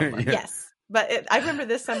was summer. Yes. But I remember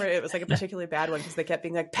this summer, it was like a particularly bad one because they kept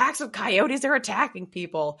being like, packs of coyotes are attacking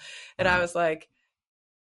people. And I was like,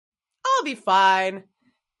 I'll be fine.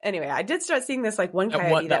 Anyway, I did start seeing this like one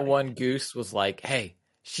coyote. That one goose was like, hey,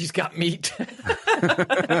 she's got meat. Word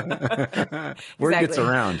gets Exactly.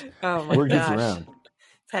 around. Oh my Word gosh. gets around.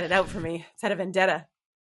 It's had it out for me. It's had a vendetta.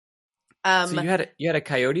 So you had a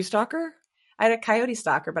coyote stalker? I had a coyote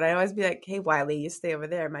stalker, but I'd always be like, hey, Wiley, you stay over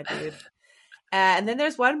there, my dude. And then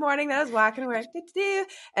there's one morning that I was walking where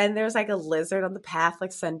and there's like a lizard on the path,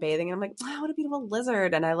 like sunbathing. And I'm like, oh, what a beautiful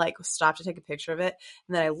lizard. And I like stopped to take a picture of it.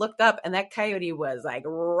 And then I looked up and that coyote was like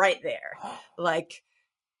right there, like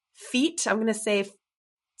feet, I'm going to say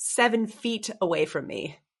 7 feet away from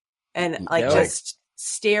me. And like Yo. just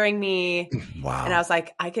staring me. Wow. And I was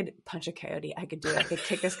like, I could punch a coyote. I could do it. I could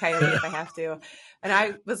kick this coyote if I have to. And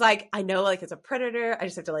I was like, I know like it's a predator. I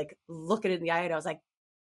just have to like look it in the eye. And I was like,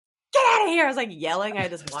 get out of here. I was like yelling. I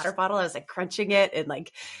had this water bottle. I was like crunching it and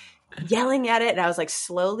like yelling at it. And I was like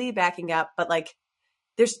slowly backing up. But like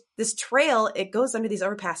there's this trail. It goes under these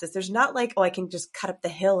overpasses. There's not like, oh, I can just cut up the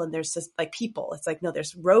hill and there's just like people. It's like, no,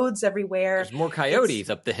 there's roads everywhere. There's more coyotes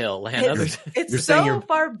up the hill. It's You're saying so you're-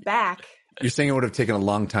 far back. You're saying it would have taken a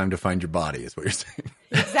long time to find your body, is what you're saying.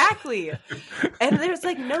 Exactly. And there's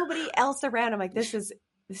like nobody else around. I'm like, this is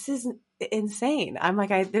insane. I'm like,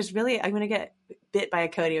 I'm going to get bit by a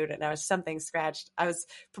coyote and I was something scratched. I was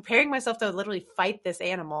preparing myself to literally fight this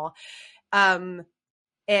animal.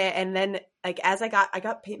 And then like, as I got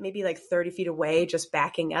maybe like 30 feet away, just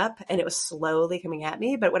backing up and it was slowly coming at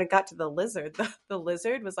me. But when it got to the lizard, the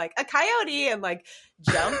lizard was like a coyote and like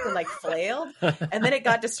jumped and like flailed. And then it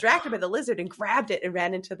got distracted by the lizard and grabbed it and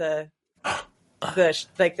ran into the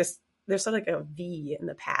like this, there's sort of like a V in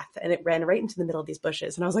the path and it ran right into the middle of these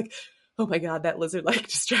bushes. And I was like, oh my God, that lizard like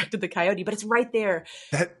distracted the coyote, but it's right there.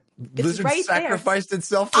 That lizard right there. sacrificed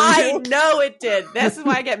itself for I you? know it did. This is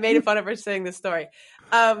why I get made fun of for saying this story.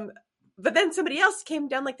 But then somebody else came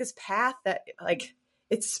down like this path that like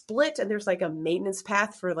it's split and there's like a maintenance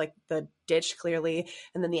path for like the ditch clearly.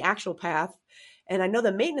 And then the actual path. And I know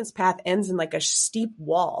the maintenance path ends in like a steep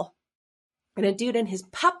wall and a dude and his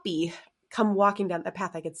puppy come walking down the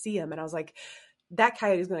path. I could see him. And I was like, that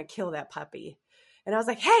coyote is going to kill that puppy. And I was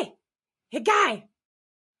like, hey, guy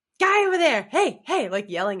over there. Hey, like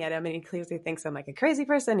yelling at him. And he clearly thinks I'm like a crazy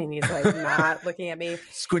person. And he's like not looking at me.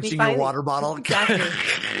 Squinching your water bottle. Exactly.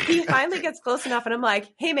 He finally gets close enough and I'm like,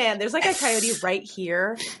 hey man, there's like a coyote right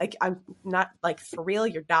here. Like, I'm not like for real,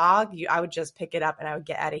 your dog. I would just pick it up and I would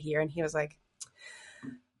get out of here. And he was like,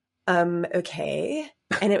 okay.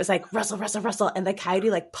 And it was like, Russell. And the coyote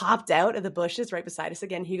like popped out of the bushes right beside us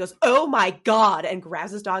again. He goes, oh my God, and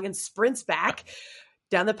grabs his dog and sprints back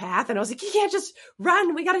down the path. And I was like, you can't just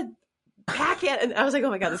run. We got to pack it. And I was like, oh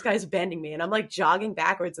my God, this guy's bending me. And I'm like jogging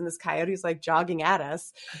backwards and this coyote's like jogging at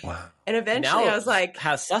us. Wow. And eventually Now I was like,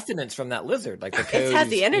 has sustenance from that lizard. Like the it coyote has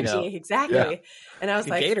the energy. Exactly. Yeah. And I was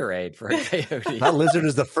The like, Gatorade for a coyote. That lizard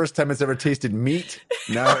is the first time it's ever tasted meat.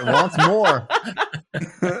 Now it wants more.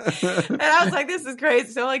 and I was like, this is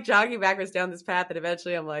crazy. So I'm like jogging backwards down this path. And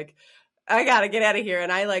eventually I'm like, I got to get out of here.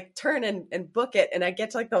 And I like turn and book it. And I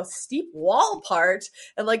get to like the steep wall part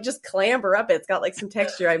and like just clamber up it. It's got like some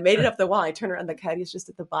texture. I made it up the wall. I turn around. The coyote's just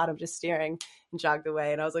at the bottom, just staring and jogged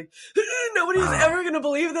away. And I was like, nobody's ever going to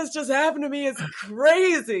believe this just happened to me. It's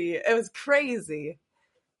crazy. It was crazy.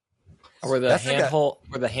 Were the That's like a-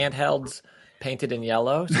 were the handhelds painted in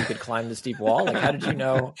yellow so you could climb the steep wall? Like, how did you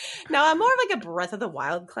know? No, I'm more of like a Breath of the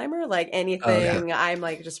Wild climber. Like anything, I'm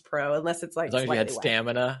like just pro, unless it's like As long as you had slightly wet.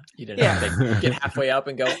 stamina, you didn't Yeah. have to get halfway up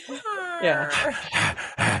and go. Yeah.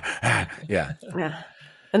 Yeah. Yeah.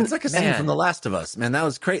 It's like a scene Man. from The Last of Us. Man, that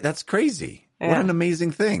was great. That's crazy. What Yeah. an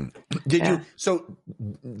amazing thing. Did Yeah. you? So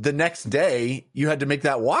the next day you had to make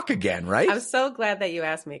that walk again, right? I'm so glad that you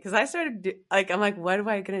asked me because I started I'm like, what am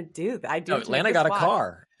I gonna do? I do. No, have to Atlanta make got this a walk.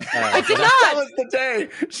 car. I did That not. was the day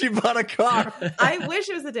she bought a car. I wish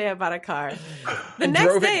it was the day I bought a car. The and next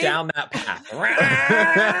drove day, it down that path.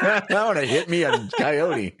 That would have hit me a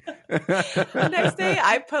coyote. the next day,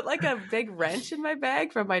 I put like a big wrench in my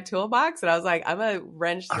bag from my toolbox, and I was like, I'm gonna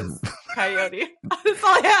wrench this coyote. That's all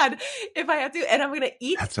I had. If I have to, and I'm gonna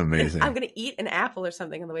eat. That's amazing. I'm gonna eat an apple or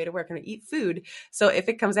something on the way to work. I'm gonna eat food. So if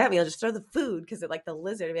it comes at me, I'll just throw the food because it like the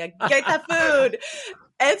lizard. I'll be like, get that food.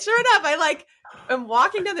 And sure enough, I'm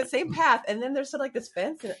walking down the same path, and then there's sort of like this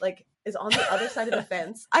fence, and it like is on the other side of the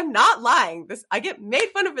fence. I'm not lying. I get made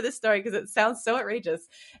fun of for this story because it sounds so outrageous.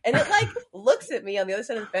 And it like looks at me on the other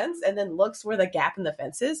side of the fence, and then looks where the gap in the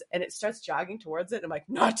fence is, and it starts jogging towards it. And I'm like,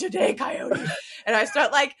 not today, coyote. And I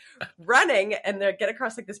start like running, and they get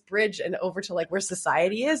across like this bridge and over to like where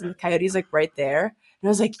society is, and the coyote's like right there. And I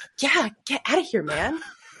was like, yeah, get out of here, man.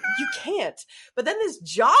 You can't. But then this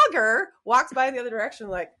jogger walks by in the other direction,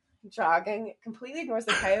 like jogging, completely ignores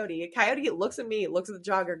the coyote. A coyote looks at me, looks at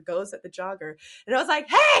the jogger, goes at the jogger. And I was like,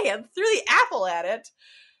 hey, and threw the apple at it.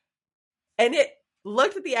 And it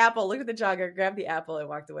looked at the apple, looked at the jogger, grabbed the apple, and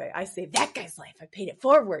walked away. I saved that guy's life. I paid it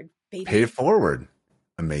forward, baby. Pay it forward.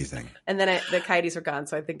 Amazing. And then the coyotes were gone.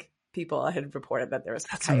 So I think people had reported that there was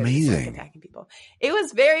That's coyotes amazing. like, attacking people. It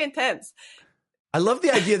was very intense. I love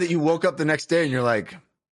the idea that you woke up the next day and you're like,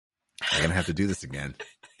 I'm going to have to do this again.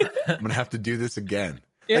 I'm going to have to do this again.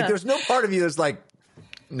 Yeah. Like, there's no part of you that's like,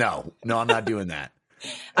 no, I'm not doing that.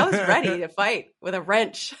 I was ready to fight with a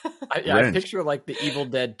wrench. I picture like the Evil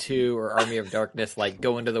Dead 2 or Army of Darkness, like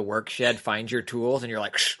go into the work shed, find your tools, and you're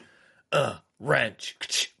like,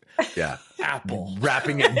 wrench, Yeah. apple.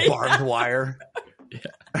 Wrapping it in barbed wire.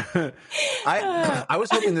 Yeah. I was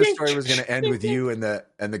hoping this story was going to end with you and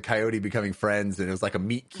the coyote becoming friends, and it was like a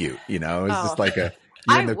meet cute, you know? It was just like a.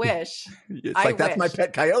 I wish. It's like, that's my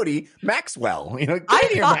pet coyote, Maxwell. You know,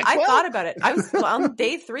 I thought about it. I was on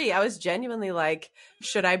day 3. I was genuinely like,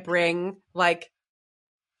 should I bring like,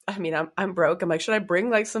 I mean, I'm broke. I'm like, should I bring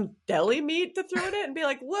like some deli meat to throw in it and be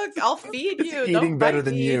like, look, I'll feed you. Eating better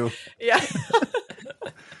than you. Yeah.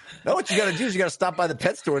 No, what you got to do is you got to stop by the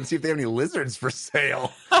pet store and see if they have any lizards for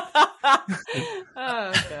sale.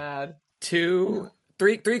 Oh God.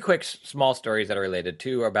 Three quick small stories that are related.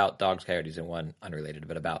 2 are about dogs, coyotes, and 1 unrelated,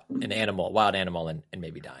 but about an animal, wild animal, and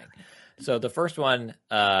maybe dying. So the first one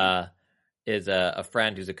is a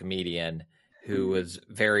friend who's a comedian who was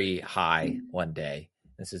very high one day.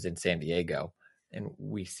 This is in San Diego, and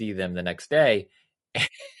we see them the next day,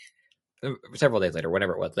 several days later,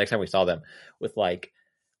 whenever it was. The next time we saw them with like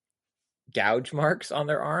gouge marks on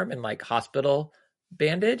their arm and like hospital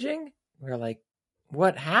bandaging. We were like,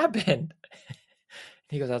 what happened?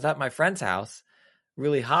 He goes, I was at my friend's house,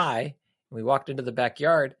 really high, and we walked into the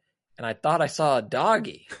backyard, and I thought I saw a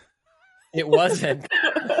doggy. It wasn't.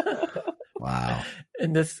 Wow.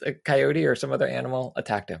 And this coyote or some other animal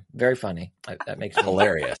attacked him. Very funny. That makes me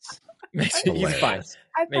Hilarious. makes me, he's fine.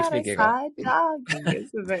 I Makes thought me I giggle. saw a dog.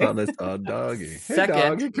 I saw a doggy. Hey, Second-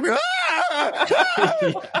 doggy, come here.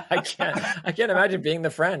 I can't imagine being the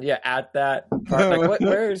friend. Yeah, at that part. Like,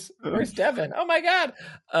 where's Devin? Oh my God.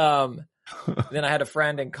 Then I had a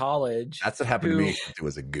friend in college. That's what happened to me. It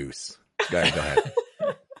was a goose. Go ahead.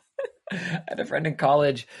 I had a friend in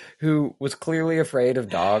college who was clearly afraid of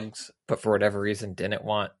dogs, but for whatever reason didn't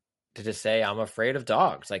want to just say, I'm afraid of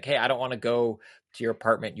dogs. Like, hey, I don't want to go to your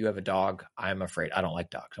apartment. You have a dog. I'm afraid. I don't like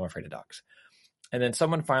dogs. I'm afraid of dogs. And then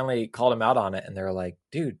someone finally called him out on it, and they're like,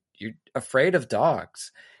 dude, you're afraid of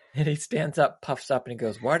dogs. And he stands up, puffs up, and he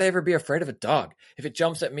goes, why'd I ever be afraid of a dog? If it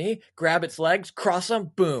jumps at me, grab its legs, cross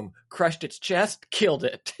them, boom, crushed its chest, killed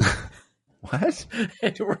it. What?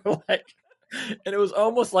 And we're like, and it was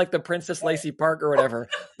almost like the Princess Lacey Park or whatever.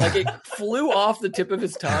 Like it flew off the tip of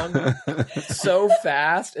his tongue so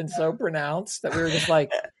fast and so pronounced that we were just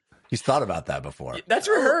like, He's thought about that before. that's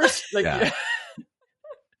rehearsed. Like, Yeah.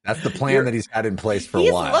 That's the plan that he's had in place for He's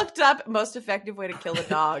a while. looked up most effective way to kill a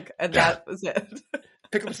dog, and that was it.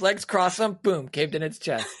 pick up its legs, cross them, boom, caved in its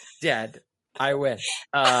chest, dead. I win.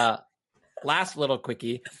 Last little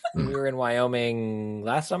quickie. When we were in Wyoming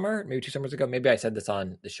last summer, maybe 2 summers ago. Maybe I said this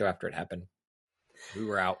on the show after it happened. We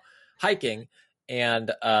were out hiking,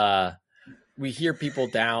 and we hear people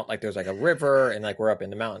down, like there's like a river, and like we're up in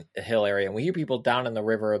the mountain hill area, and we hear people down in the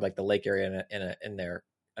river, like the lake area, in their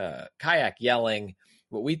kayak yelling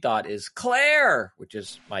what we thought is Claire, which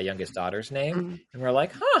is my youngest daughter's name. And we're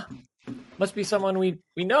like, must be someone we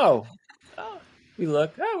know. Oh, we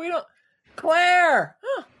look, we don't. Claire,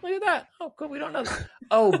 look at that. Oh, cool. We don't know.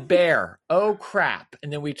 Oh, bear. Oh, crap.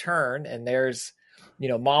 And then we turn, and there's,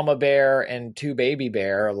 mama bear and 2 baby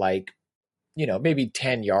bear, like, maybe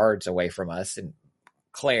 10 yards away from us. And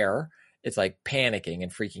Claire is like panicking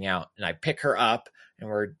and freaking out. And I pick her up, and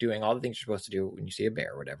we're doing all the things you're supposed to do when you see a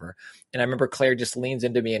bear or whatever. And I remember Claire just leans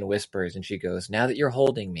into me and whispers, and she goes, now that you're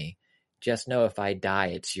holding me, just know if I die,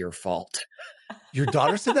 it's your fault. Your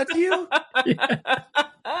daughter said that to you? Yeah.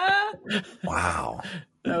 Wow.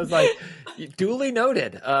 I was like, duly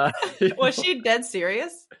noted. Was she dead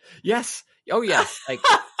serious? Yes. Oh, yes. Like,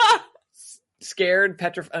 scared,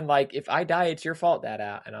 petrified, and like, if I die, it's your fault,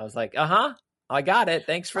 Dada. And I was like, I got it.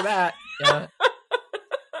 Thanks for that. Yeah,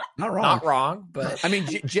 Not wrong. not wrong, but I mean,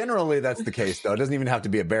 generally that's the case, though. It doesn't even have to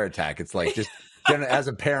be a bear attack. It's like just as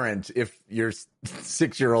a parent, if your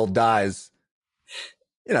 6-year-old dies,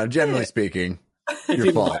 generally speaking,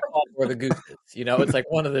 your fault. Or the gooses. It's like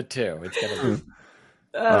one of the two. It's gonna be.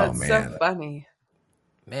 Oh, it's man. so funny.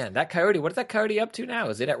 Man, that coyote. What is that coyote up to now?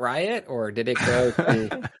 Is it at Riot or did it go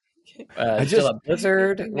to I still at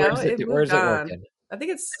Blizzard? No, Where's it moved on. working? I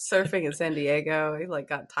think it's surfing in San Diego. He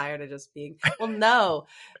got tired of just being. Well, no,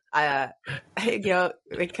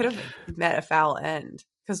 it could have met a foul end.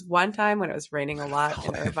 Because one time when it was raining a lot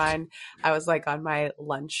in Irvine, I was on my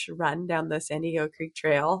lunch run down the San Diego Creek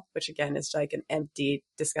Trail, which again is like an empty,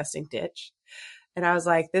 disgusting ditch. And I was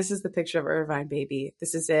like, this is the picture of Irvine, baby.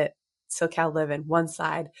 This is it. SoCal living. One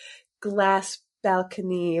side, glass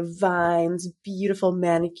balcony, vines, beautiful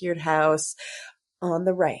manicured house. On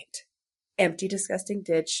the right, empty, disgusting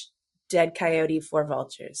ditch, dead coyote, 4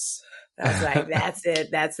 vultures. I was like, that's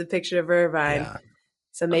it. That's the picture of Irvine. Yeah.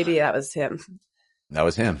 So maybe that was him. That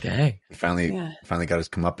was him. Dang. He finally got his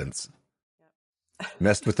comeuppance.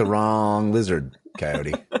 Messed with the wrong lizard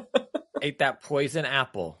coyote. Ate that poison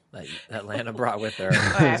apple that Lana brought with her.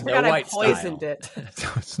 I forgot I poisoned style.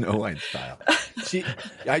 it. Snow White style.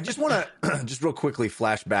 I just want to just real quickly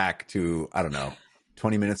flash back to,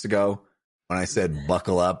 20 minutes ago when I said,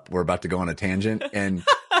 buckle up, we're about to go on a tangent. And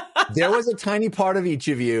there was a tiny part of each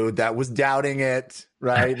of you that was doubting it,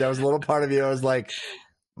 right? There was a little part of you that was like,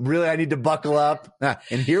 really, I need to buckle up.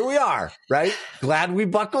 And here we are, right? Glad we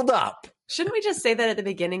buckled up. Shouldn't we just say that at the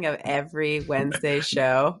beginning of every Wednesday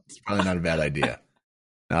show? It's probably not a bad idea.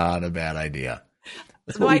 Not a bad idea.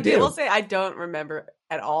 That's what Well, we do. We'll say I don't remember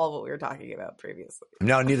at all what we were talking about previously.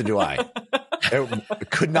 No, neither do I. It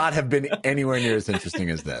could not have been anywhere near as interesting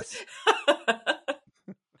as this.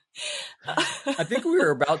 I think we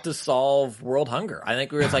were about to solve world hunger. I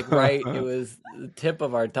think we were right. It was the tip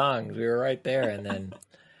of our tongues. We were right there. And then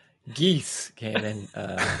geese came in.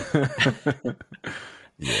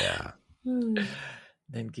 Yeah.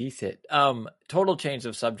 Then geese hit. Total change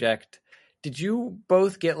of subject. Did you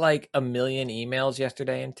both get 1 million emails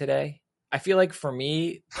yesterday and today? I feel like for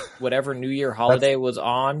me, whatever New Year holiday was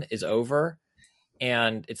on is over.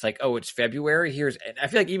 And it's it's February. I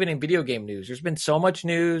feel like even in video game news, there's been so much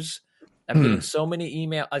news. I'm getting so many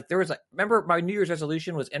emails. There was remember my New Year's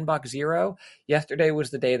resolution was inbox 0. Yesterday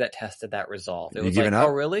was the day that tested that resolve. It was giving up?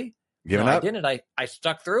 oh really? Giving no, up? I didn't. I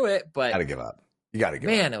stuck through it, but You gotta give up. You gotta give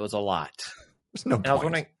up. man, it was a lot. There's no And point. I was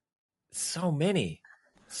wondering, so many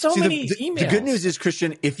See, emails. the good news is,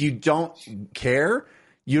 Christian, if you don't care,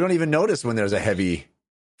 you don't even notice when there's a heavy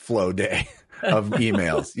flow day of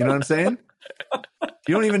emails. You know what I'm saying?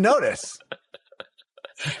 You don't even notice.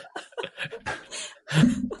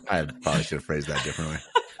 I probably should have phrased that differently.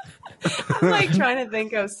 I'm trying to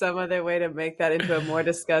think of some other way to make that into a more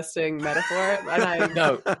disgusting metaphor, and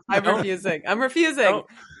I'm refusing. I'm refusing.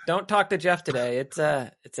 Don't talk to Jeff today. It's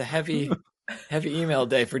a heavy email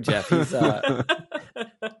day for Jeff. He's he's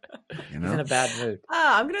in a bad mood.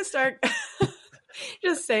 I'm gonna start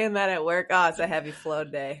just saying that at work. It's a heavy flow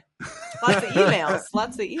day. Lots of emails.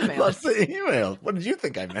 Lots of emails. What did you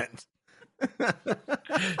think I meant?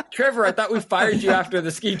 Trevor, I thought we fired you after the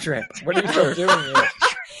ski trip. What are you still doing here?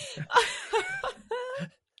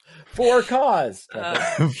 For cause.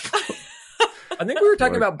 I think we were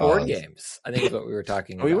talking about board games. I think is what we were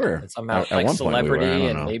talking about. We were. And somehow At one point celebrity we were. I don't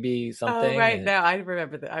and know. maybe something. Oh, right now I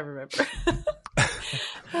remember that. I remember.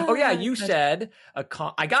 Oh yeah, you said I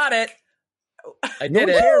got it. I No did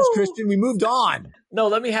one it. cares, Christian. We moved on. No,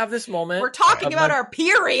 let me have this moment. We're talking of about my- our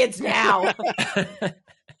periods now.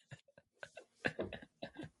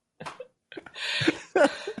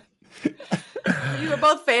 You were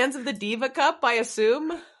both fans of the Diva Cup, I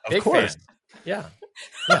assume. Of Big course. fan. Yeah.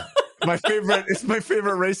 My favorite. It's my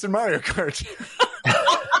favorite race in Mario Kart.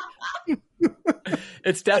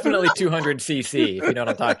 It's definitely 200cc, if you know what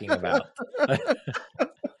I'm talking about.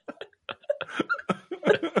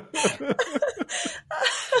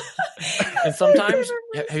 And sometimes,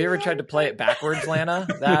 have you ever tried to play it backwards, Lana?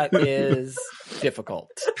 That is difficult.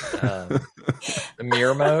 The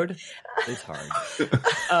mirror mode is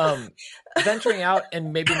hard. Venturing out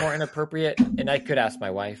and maybe more inappropriate, and I could ask my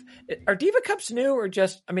wife, are Diva Cups new or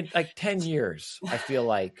just, 10 years, I feel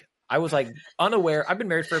like. I was unaware. I've been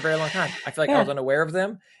married for a very long time. I feel like I was unaware of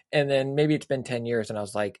them. And then maybe it's been 10 years and I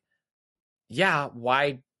was like, yeah,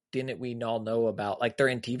 why didn't we all know about? Like they're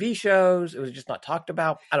in TV shows. It was just not talked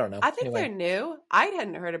about. I don't know. I think Anyway. they're new. I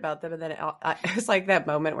hadn't heard about them, and then it was like that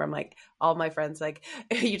moment where I'm like, all my friends like,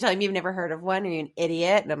 "You telling me you've never heard of one? Are you an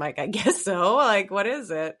idiot?" And I'm like, "I guess so." Like, what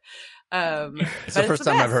is it? It's the first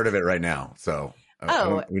time I've heard of it right now, so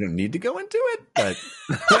we don't need to go into it. But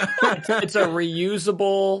It's a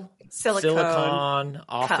reusable silicone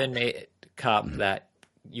often made cup that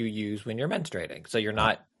you use when you're menstruating. So you're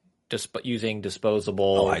not just using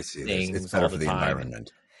disposable I see things this. It's better all for the the time.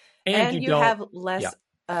 environment. And you don't have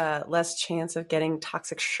less chance of getting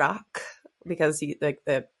toxic shock because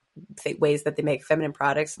the ways that they make feminine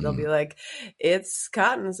products, they'll be like, it's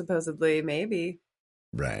cotton supposedly, maybe.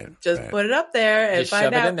 Right. Just put it up there and just find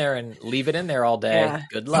shove out. it in there and leave it in there all day. Yeah.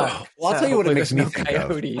 Good luck. Well, I'll tell you what it makes me Hopefully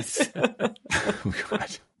there's think no coyotes. Oh,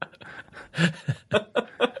 God.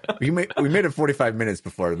 we made it 45 minutes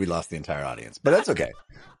before we lost the entire audience, but that's okay.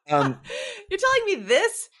 You're telling me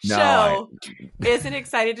this No, show isn't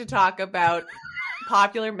excited to talk about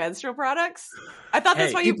popular menstrual products? I thought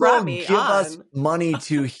that's why you People brought me give on. us money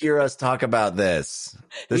to hear us talk about this.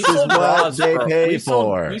 This We is sold what bras they for- pay we sold-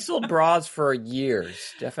 for. We sold bras for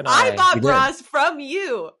years. Jeff and I bought You did. bras from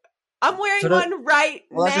you. I'm wearing So that- one right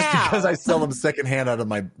Well, that's now. just because I sell them secondhand out of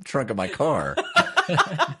my trunk of my car.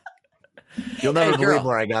 You'll never Hey, believe girl.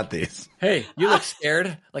 where I got these. Hey, you look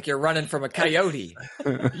scared, like you're running from a coyote.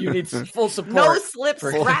 You need full support. no slip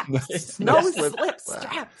for- straps. No No slip slip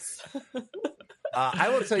straps. straps. I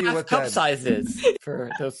will tell you Half what cup that sizes for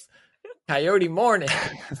those coyote morning.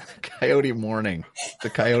 coyote morning. The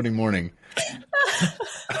coyote morning.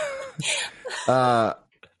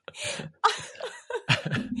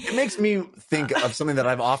 It makes me think of something that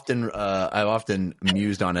I've often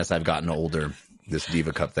mused on as I've gotten older. This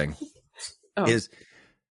Diva Cup thing is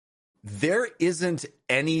there isn't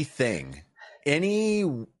anything,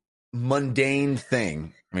 any mundane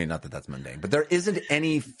thing. I mean, not that that's mundane, but there isn't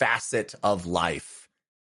any facet of life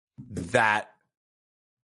that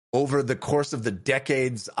over the course of the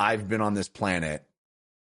decades I've been on this planet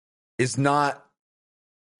is not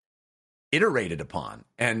iterated upon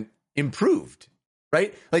and improved,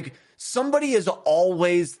 right? Like somebody is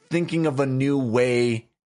always thinking of a new way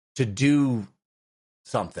to do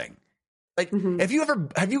something. Like, have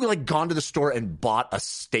you like gone to the store and bought a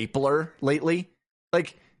stapler lately?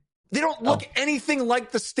 Like, they don't look anything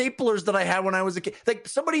like the staplers that I had when I was a kid. Like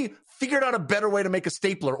somebody figured out a better way to make a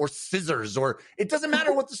stapler or scissors, or it doesn't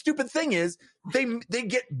matter what the stupid thing is. They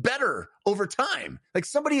get better over time. Like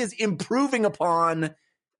somebody is improving upon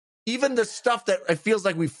even the stuff that it feels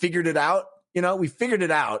like we figured it out. You know, we figured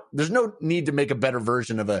it out. There's no need to make a better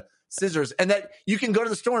version of a scissors, and that you can go to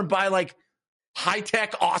the store and buy like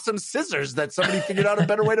high-tech, awesome scissors that somebody figured out a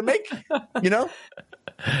better way to make, you know?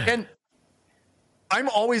 And I'm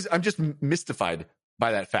just mystified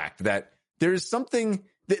by that fact that there is something,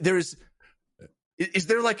 is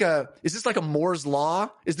this like a Moore's law?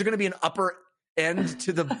 Is there going to be an upper end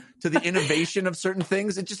to the innovation of certain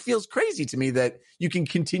things? It just feels crazy to me that you can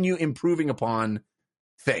continue improving upon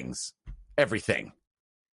things, everything.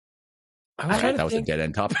 That was a dead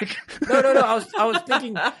end topic. No. I was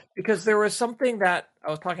thinking because there was something that I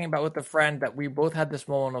was talking about with a friend that we both had this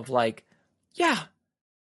moment of like, yeah,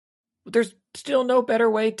 there's still no better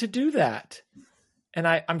way to do that. And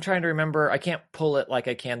I'm trying to remember. I can't pull it like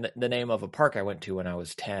I can the name of a park I went to when I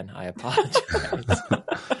was 10. I apologize.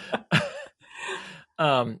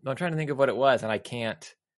 I'm trying to think of what it was, and I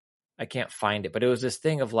can't find it. But it was this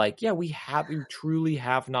thing of like, yeah, we truly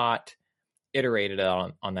have not iterated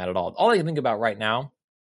on that at all. All I can think about right now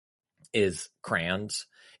is crayons.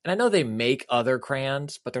 And I know they make other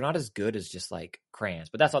crayons, but they're not as good as just like crayons.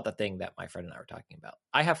 But that's not the thing that my friend and I were talking about.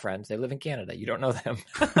 I have friends. They live in Canada. You don't know them.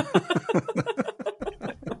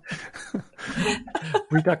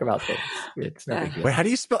 We talk about things. It's no big deal. Wait, how do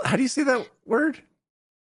you say that word?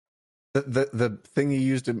 The thing you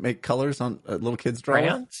use to make colors on little kids' drawings?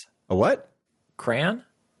 Crayons? A what? Crayon?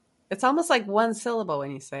 It's almost like one syllable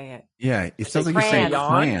when you say it. Yeah, it sounds like crayon. you're saying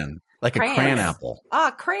crayon, like Crayons. a crayon apple.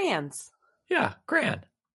 Ah, crayons. Yeah, crayon.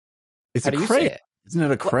 It's How a do you crayon. say it? Isn't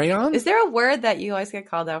it a crayon? Is there a word that you always get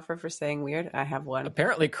called out for saying weird? I have one.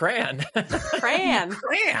 Apparently crayon. Crayon.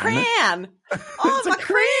 Crayon. Crayon. Oh, It's a my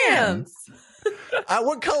crayon. crayons.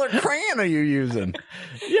 What color crayon are you using?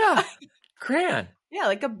 Yeah, crayon. Yeah,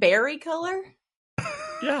 like a berry color.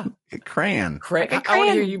 Yeah. A crayon. Like a I want to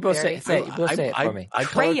crayon hear you both say berry. it. You both say it for me. I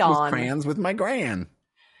color Crayon. crayons with my gran.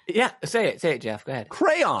 Yeah, say it, Jeff. Go ahead.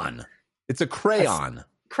 Crayon. It's a crayon.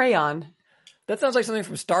 Crayon. That sounds like something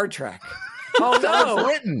from Star Trek. Oh no. It's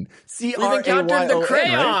written. We've encountered the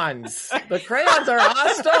crayons. crayons. The crayons are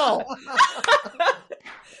hostile.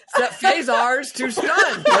 Set phasars to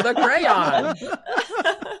stun for the crayon.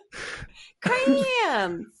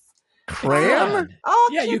 Crayons. Crayon? Oh,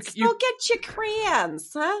 Yeah, kids, go get your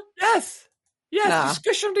crayons, huh? Yes. Yes, Yeah. you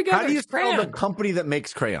squish them together. How do you spell the Crayon. company that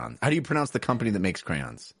makes crayons? How do you pronounce the company that makes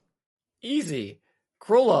crayons? Easy.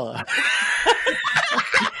 Cruella.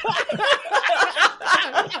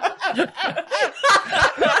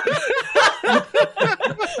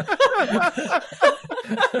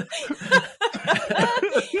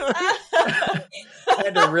 I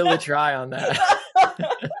had to really try on that.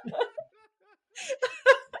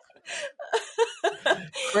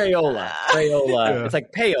 Crayola. Yeah. It's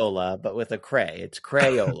like payola, but with a cray. It's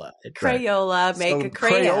Crayola. It's Crayola, make So a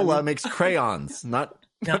crayon. Crayola makes crayons, not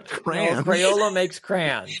crayons. No, Crayola makes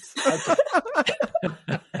crayons.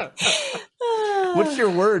 Okay. What's your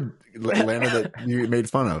word, Lana, that you made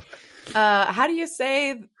fun of? How do you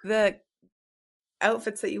say the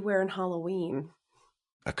outfits that you wear in Halloween?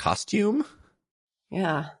 A costume?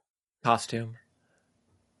 Yeah. Costume.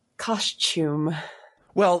 Costume.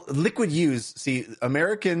 Well, liquid U's. See,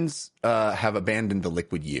 Americans have abandoned the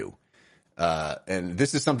liquid U. And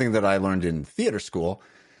this is something that I learned in theater school.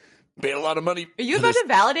 Paid a lot of money. Are you for about this. to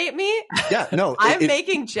validate me? Yeah, no. I'm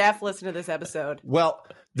making Jeff listen to this episode. Well,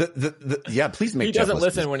 yeah, please make He Jeff doesn't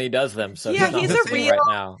listen when he does them, so Yeah, he's not he's a listening real right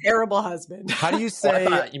now. terrible husband. How do you Oh, I say?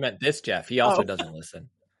 thought you meant this Jeff. He also Oh. doesn't listen.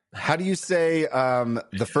 How do you say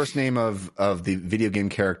the first name of the video game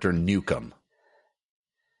character Nukem?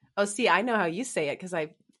 Oh, see, I know how you say it because I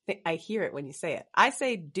hear it when you say it. I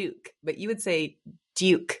say Duke, but you would say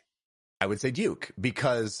Duke. I would say Duke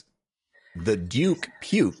because the Duke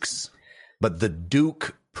pukes, but the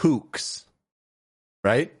Duke pooks.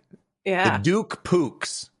 Right? Yeah. The Duke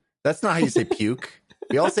pooks. That's not how you say puke.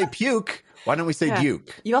 We all say puke. Why don't we say Yeah.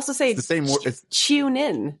 Duke? You also say It's the same word. It's, tune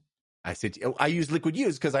in. I use liquid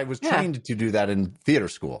U's because I was Yeah. trained to do that in theater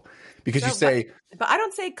school. Because you No, say, But I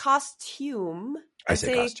don't say costume. I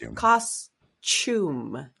say costume.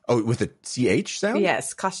 Costume. oh, with a CH sound?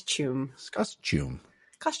 Yes, costume. It's costume.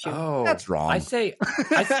 Costume. Oh, That's wrong. I say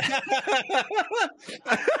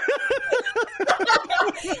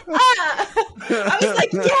I was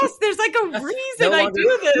like, yes, there's like a reason no I longer-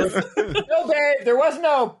 do this. no, babe. There was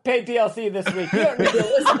no paid DLC this week. You don't need to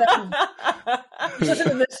listen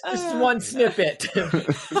to this one snippet.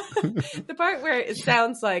 The part where it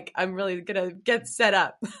sounds like I'm really gonna get set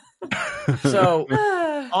up. So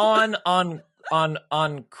Oh, on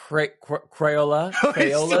Crayola, He's still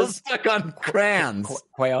Crayola's stuck on crayons.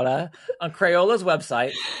 Crayola on Crayola's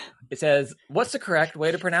website, it says, "What's the correct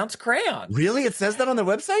way to pronounce crayon?" Really? It says that on their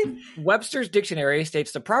website? Webster's dictionary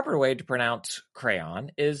states the proper way to pronounce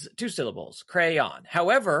crayon is 2 syllables, crayon.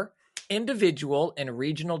 However, individual and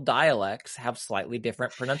regional dialects have slightly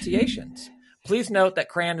different pronunciations. Please note that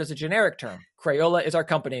crayon is a generic term. Crayola is our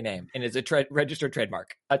company name and is a registered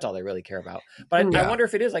trademark. That's all they really care about. But I Yeah. wonder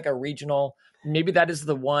if it is like a regional, maybe that is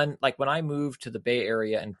the one, like when I moved to the Bay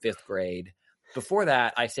Area in 5th grade, before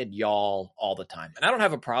that, I said y'all all the time. And I don't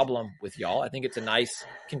have a problem with y'all. I think it's a nice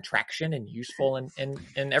contraction and useful in It's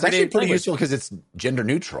everyday actually pretty language. useful because it's gender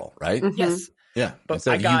neutral, right? mhm. Yes. Yeah. But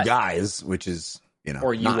Instead I of got- you guys, which is,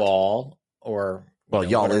 Or you not. all, or Well,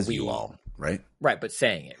 you know, y'all what are is we? you all, right? Right, but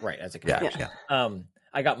saying it right as a Yeah. contraction. Yeah.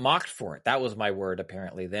 I got mocked for it. That was my word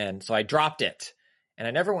apparently then, so I dropped it, and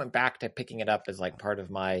I never went back to picking it up as like part of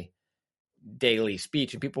my daily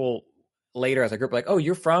speech. And people later as a group were like, "Oh,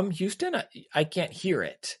 you're from Houston? I can't hear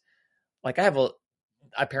it." Like I have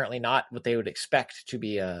apparently not what they would expect to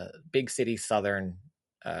be a big city Southern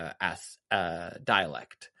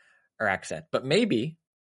dialect or accent, but maybe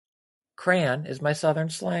crayon is my Southern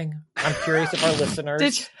slang. I'm curious if our listeners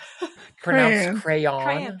Did you- pronounce crayon.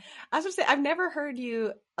 Crayon. I was gonna say I've never heard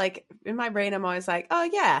you like in my brain. I'm always like, oh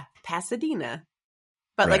yeah, Pasadena.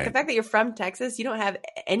 But like the Right. fact that you're from Texas, you don't have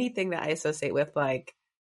anything that I associate with like,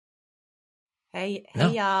 hey No.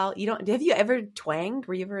 y'all. You don't. Have you ever twanged?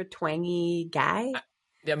 Were you ever a twangy guy?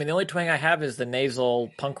 I mean, the only twang I have is the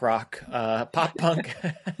nasal punk rock, pop punk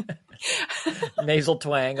nasal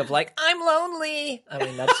twang of like, I'm lonely. I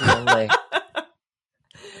mean, that's the only.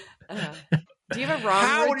 Do you have a wrong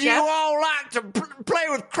How word, would you Jeff? all like to play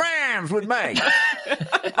with crayons with me?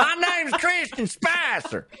 My name's Christian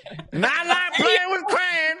Spicer, and I like playing with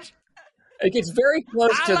crayons. It gets very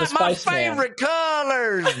close I to the like my Spice Man. favorite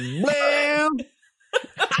colors, blue.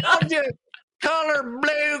 I'll just color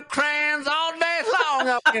blue crayons all day long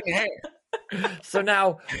up in here. So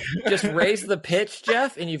now just raise the pitch,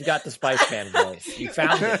 Jeff, and you've got the Spice Man voice. You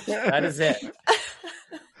found it. That is it.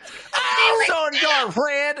 I also enjoy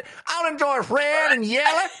red. I'll enjoy red and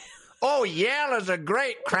yellow. Oh, yellow's a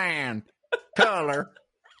great crayon color.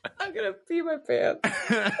 I'm gonna pee my pants.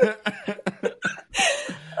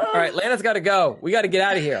 All right, Lana's got to go. We got to get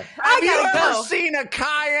out of here. Have you gotta ever go. seen a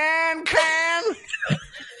cayenne can?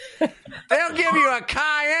 They'll give you a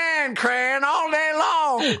cayenne can all day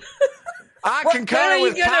long. I can color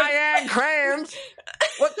with cayenne crayons.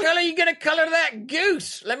 What color are you gonna color that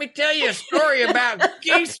goose? Let me tell you a story about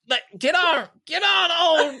geese. Get on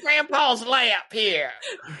old Grandpa's lap here.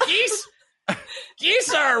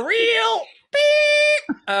 Geese are real.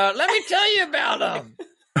 Beep. Let me tell you about them.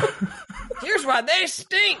 Here's why they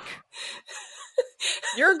stink.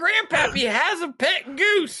 Your grandpappy has a pet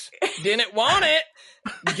goose. Didn't want it.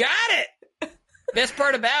 Got it. Best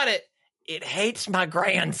part about it, it hates my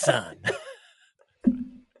grandson.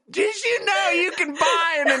 Did you know you can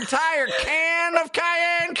buy an entire can of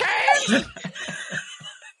cayenne cans?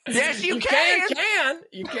 Yes, you can.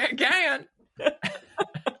 You can.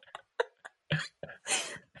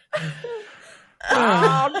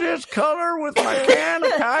 I'll just color with my can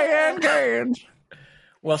of cayenne cans.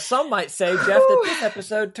 Well, some might say, Jeff, that this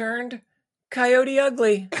episode turned coyote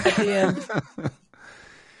ugly at the end.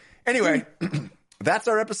 Anyway, that's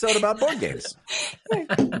our episode about board games.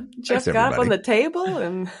 Just Thanks, got up on everybody. the table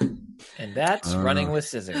and And that's running with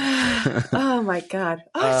scissors. oh my god.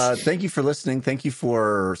 Thank you for listening. Thank you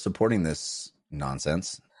for supporting this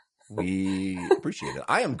nonsense. We appreciate it.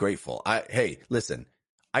 I am grateful. Hey, listen,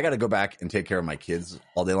 I got to go back and take care of my kids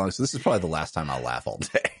all day long. So this is probably the last time I'll laugh all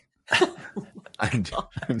day.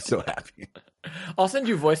 I'm so happy. I'll send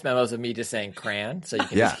you voice memos of me just saying crayon so you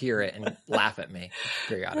can Yeah. just hear it and laugh at me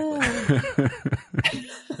periodically.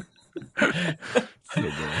 So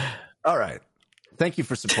good. All right. Thank you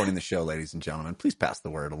for supporting the show, ladies and gentlemen. Please pass the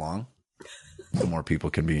word along so more people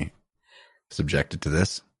can be subjected to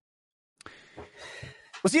this.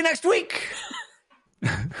 We'll see you next week.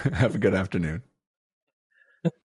 Have a good afternoon.